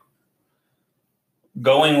now.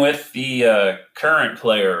 Going with the current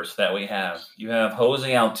players that we have, you have Jose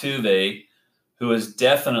Altuve, who is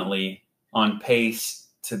definitely on pace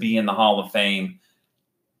to be in the Hall of Fame.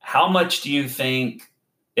 How much do you think,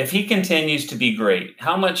 if he continues to be great,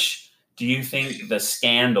 how much do you think the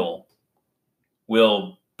scandal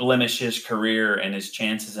will blemish his career and his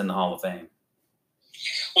chances in the Hall of Fame?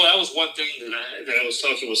 Well, that was one thing that I was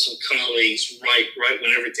talking with some colleagues right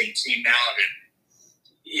when everything came out. And,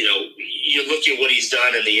 you know, you look at what he's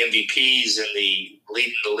done in the MVPs and the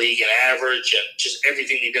leading the league in average and just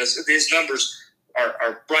everything he does. His numbers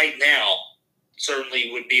are right now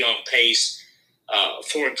certainly would be on pace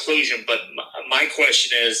for inclusion. But my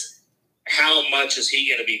question is, how much is he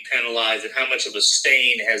going to be penalized and how much of a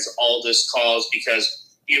stain has all this caused?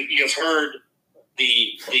 Because you've heard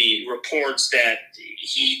the reports that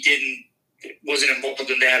he wasn't involved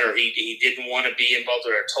in that, or he didn't want to be involved,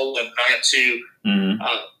 or told him not to. Mm-hmm.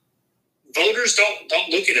 Voters don't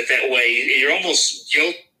look at it that way. You're almost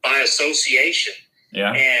guilt by association.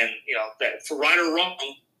 Yeah. And you know that for right or wrong,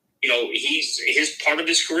 you know his part of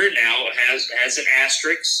his career now has an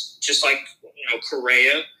asterisk, just like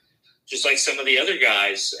Correa, just like some of the other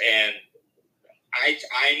guys. And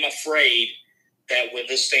I'm afraid that when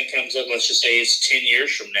this thing comes up, let's just say it's 10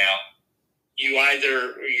 years from now, you're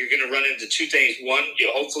going to run into two things. One,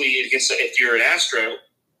 hopefully, if you're an Astro,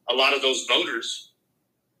 a lot of those voters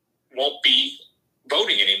won't be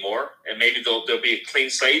voting anymore, and maybe there'll be a clean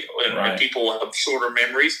slate, and people will have shorter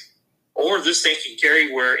memories. Or this thing can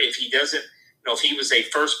carry where if he doesn't, if he was a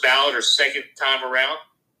first ballot or second time around,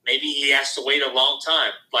 maybe he has to wait a long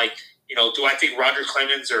time. Like, do I think Roger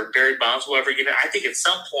Clemens or Barry Bonds will ever get in? I think at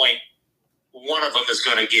some point, one of them is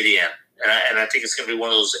going to get in. And I think it's going to be one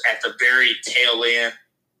of those at the very tail end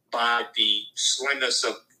by the slimness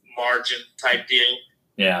of margin type deal.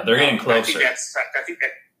 Yeah, they're getting closer.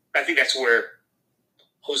 I think that's where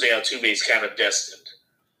Jose Altuve is kind of destined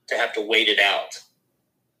to have to wait it out.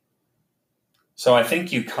 So I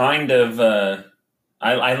think you kind of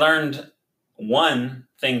I learned one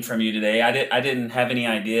thing from you today. I didn't have any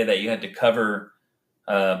idea that you had to cover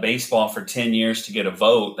baseball for 10 years to get a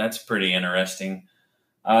vote. That's pretty interesting.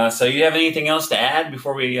 So you have anything else to add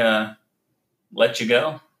before we let you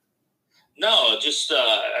go? No, just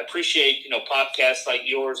I appreciate podcasts like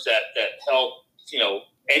yours that help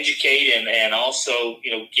educate and also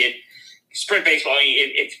spread baseball. I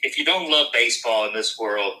mean, if you don't love baseball in this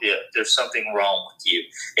world, there's something wrong with you.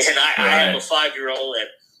 And I have a 5-year-old,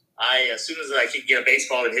 and as soon as I could get a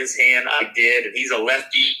baseball in his hand, I did. And he's a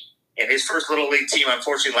lefty, and his first little league team,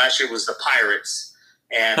 unfortunately, last year was the Pirates.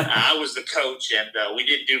 And I was the coach, and we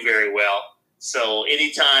didn't do very well. So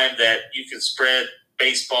anytime that you can spread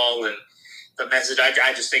baseball and the message,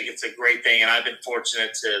 I just think it's a great thing. And I've been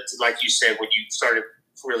fortunate to, like you said, when you started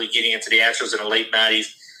really getting into the Astros in the late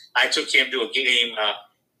 90s, I took him to a game.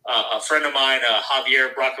 A friend of mine,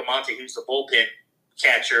 Javier Bracamonte, who's the bullpen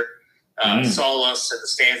catcher, saw us in the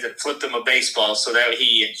stands and flipped him a baseball. So that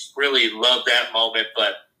he really loved that moment.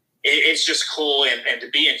 But it's just cool. And to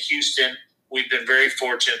be in Houston, we've been very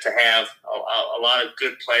fortunate to have a lot of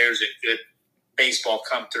good players and good baseball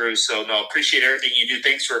come through. So, no, appreciate everything you do.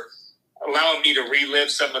 Thanks for allowing me to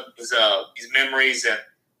relive some of these memories. And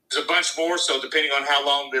there's a bunch more. So, depending on how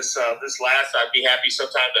long this lasts, I'd be happy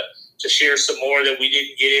sometime to share some more that we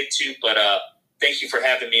didn't get into. But thank you for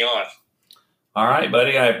having me on. All right,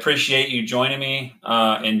 buddy. I appreciate you joining me.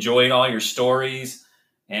 Enjoyed all your stories.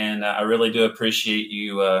 And I really do appreciate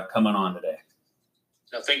you coming on today.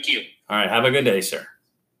 No, thank you. All right. Have a good day, sir.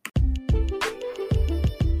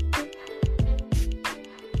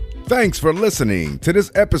 Thanks for listening to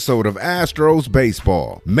this episode of Astros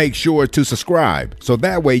Baseball. Make sure to subscribe so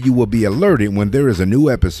that way you will be alerted when there is a new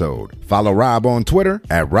episode. Follow Rob on Twitter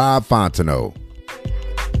at Rob Fontenot.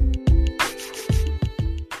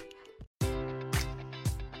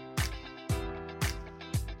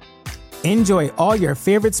 Enjoy all your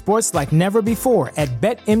favorite sports like never before at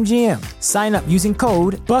BetMGM. Sign up using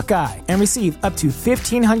code Buckeye and receive up to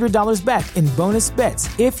 $1,500 back in bonus bets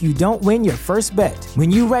if you don't win your first bet.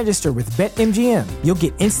 When you register with BetMGM, you'll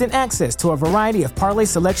get instant access to a variety of parlay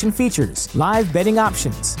selection features, live betting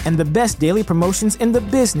options, and the best daily promotions in the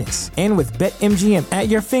business. And with BetMGM at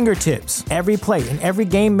your fingertips, every play and every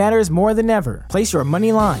game matters more than ever. Place your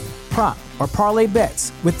money line, prop, or parlay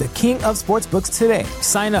bets with the king of sportsbooks today.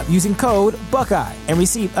 Sign up using code Buckeye and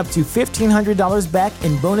receive up to $1,500 back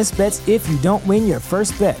in bonus bets if you don't win your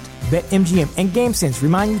first bet. BetMGM and GameSense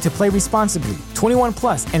remind you to play responsibly. 21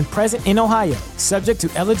 plus and present in Ohio, subject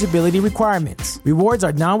to eligibility requirements. Rewards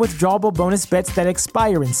are non-withdrawable bonus bets that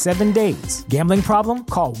expire in 7 days. Gambling problem?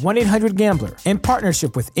 Call 1-800-GAMBLER. In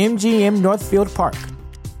partnership with MGM Northfield Park.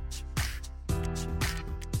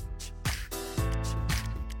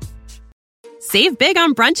 Save big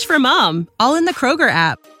on brunch for mom, all in the Kroger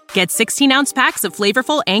app. Get 16-ounce packs of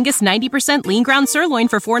flavorful Angus 90% lean ground sirloin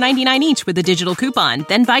for $4.99 each with a digital coupon.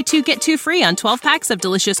 Then buy 2, get 2 free on 12 packs of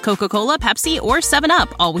delicious Coca-Cola, Pepsi, or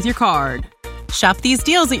 7-Up, all with your card. Shop these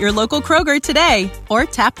deals at your local Kroger today, or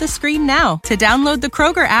tap the screen now to download the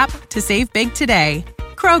Kroger app to save big today.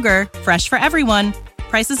 Kroger, fresh for everyone.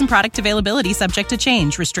 Prices and product availability subject to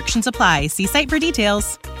change. Restrictions apply. See site for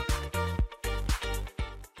details.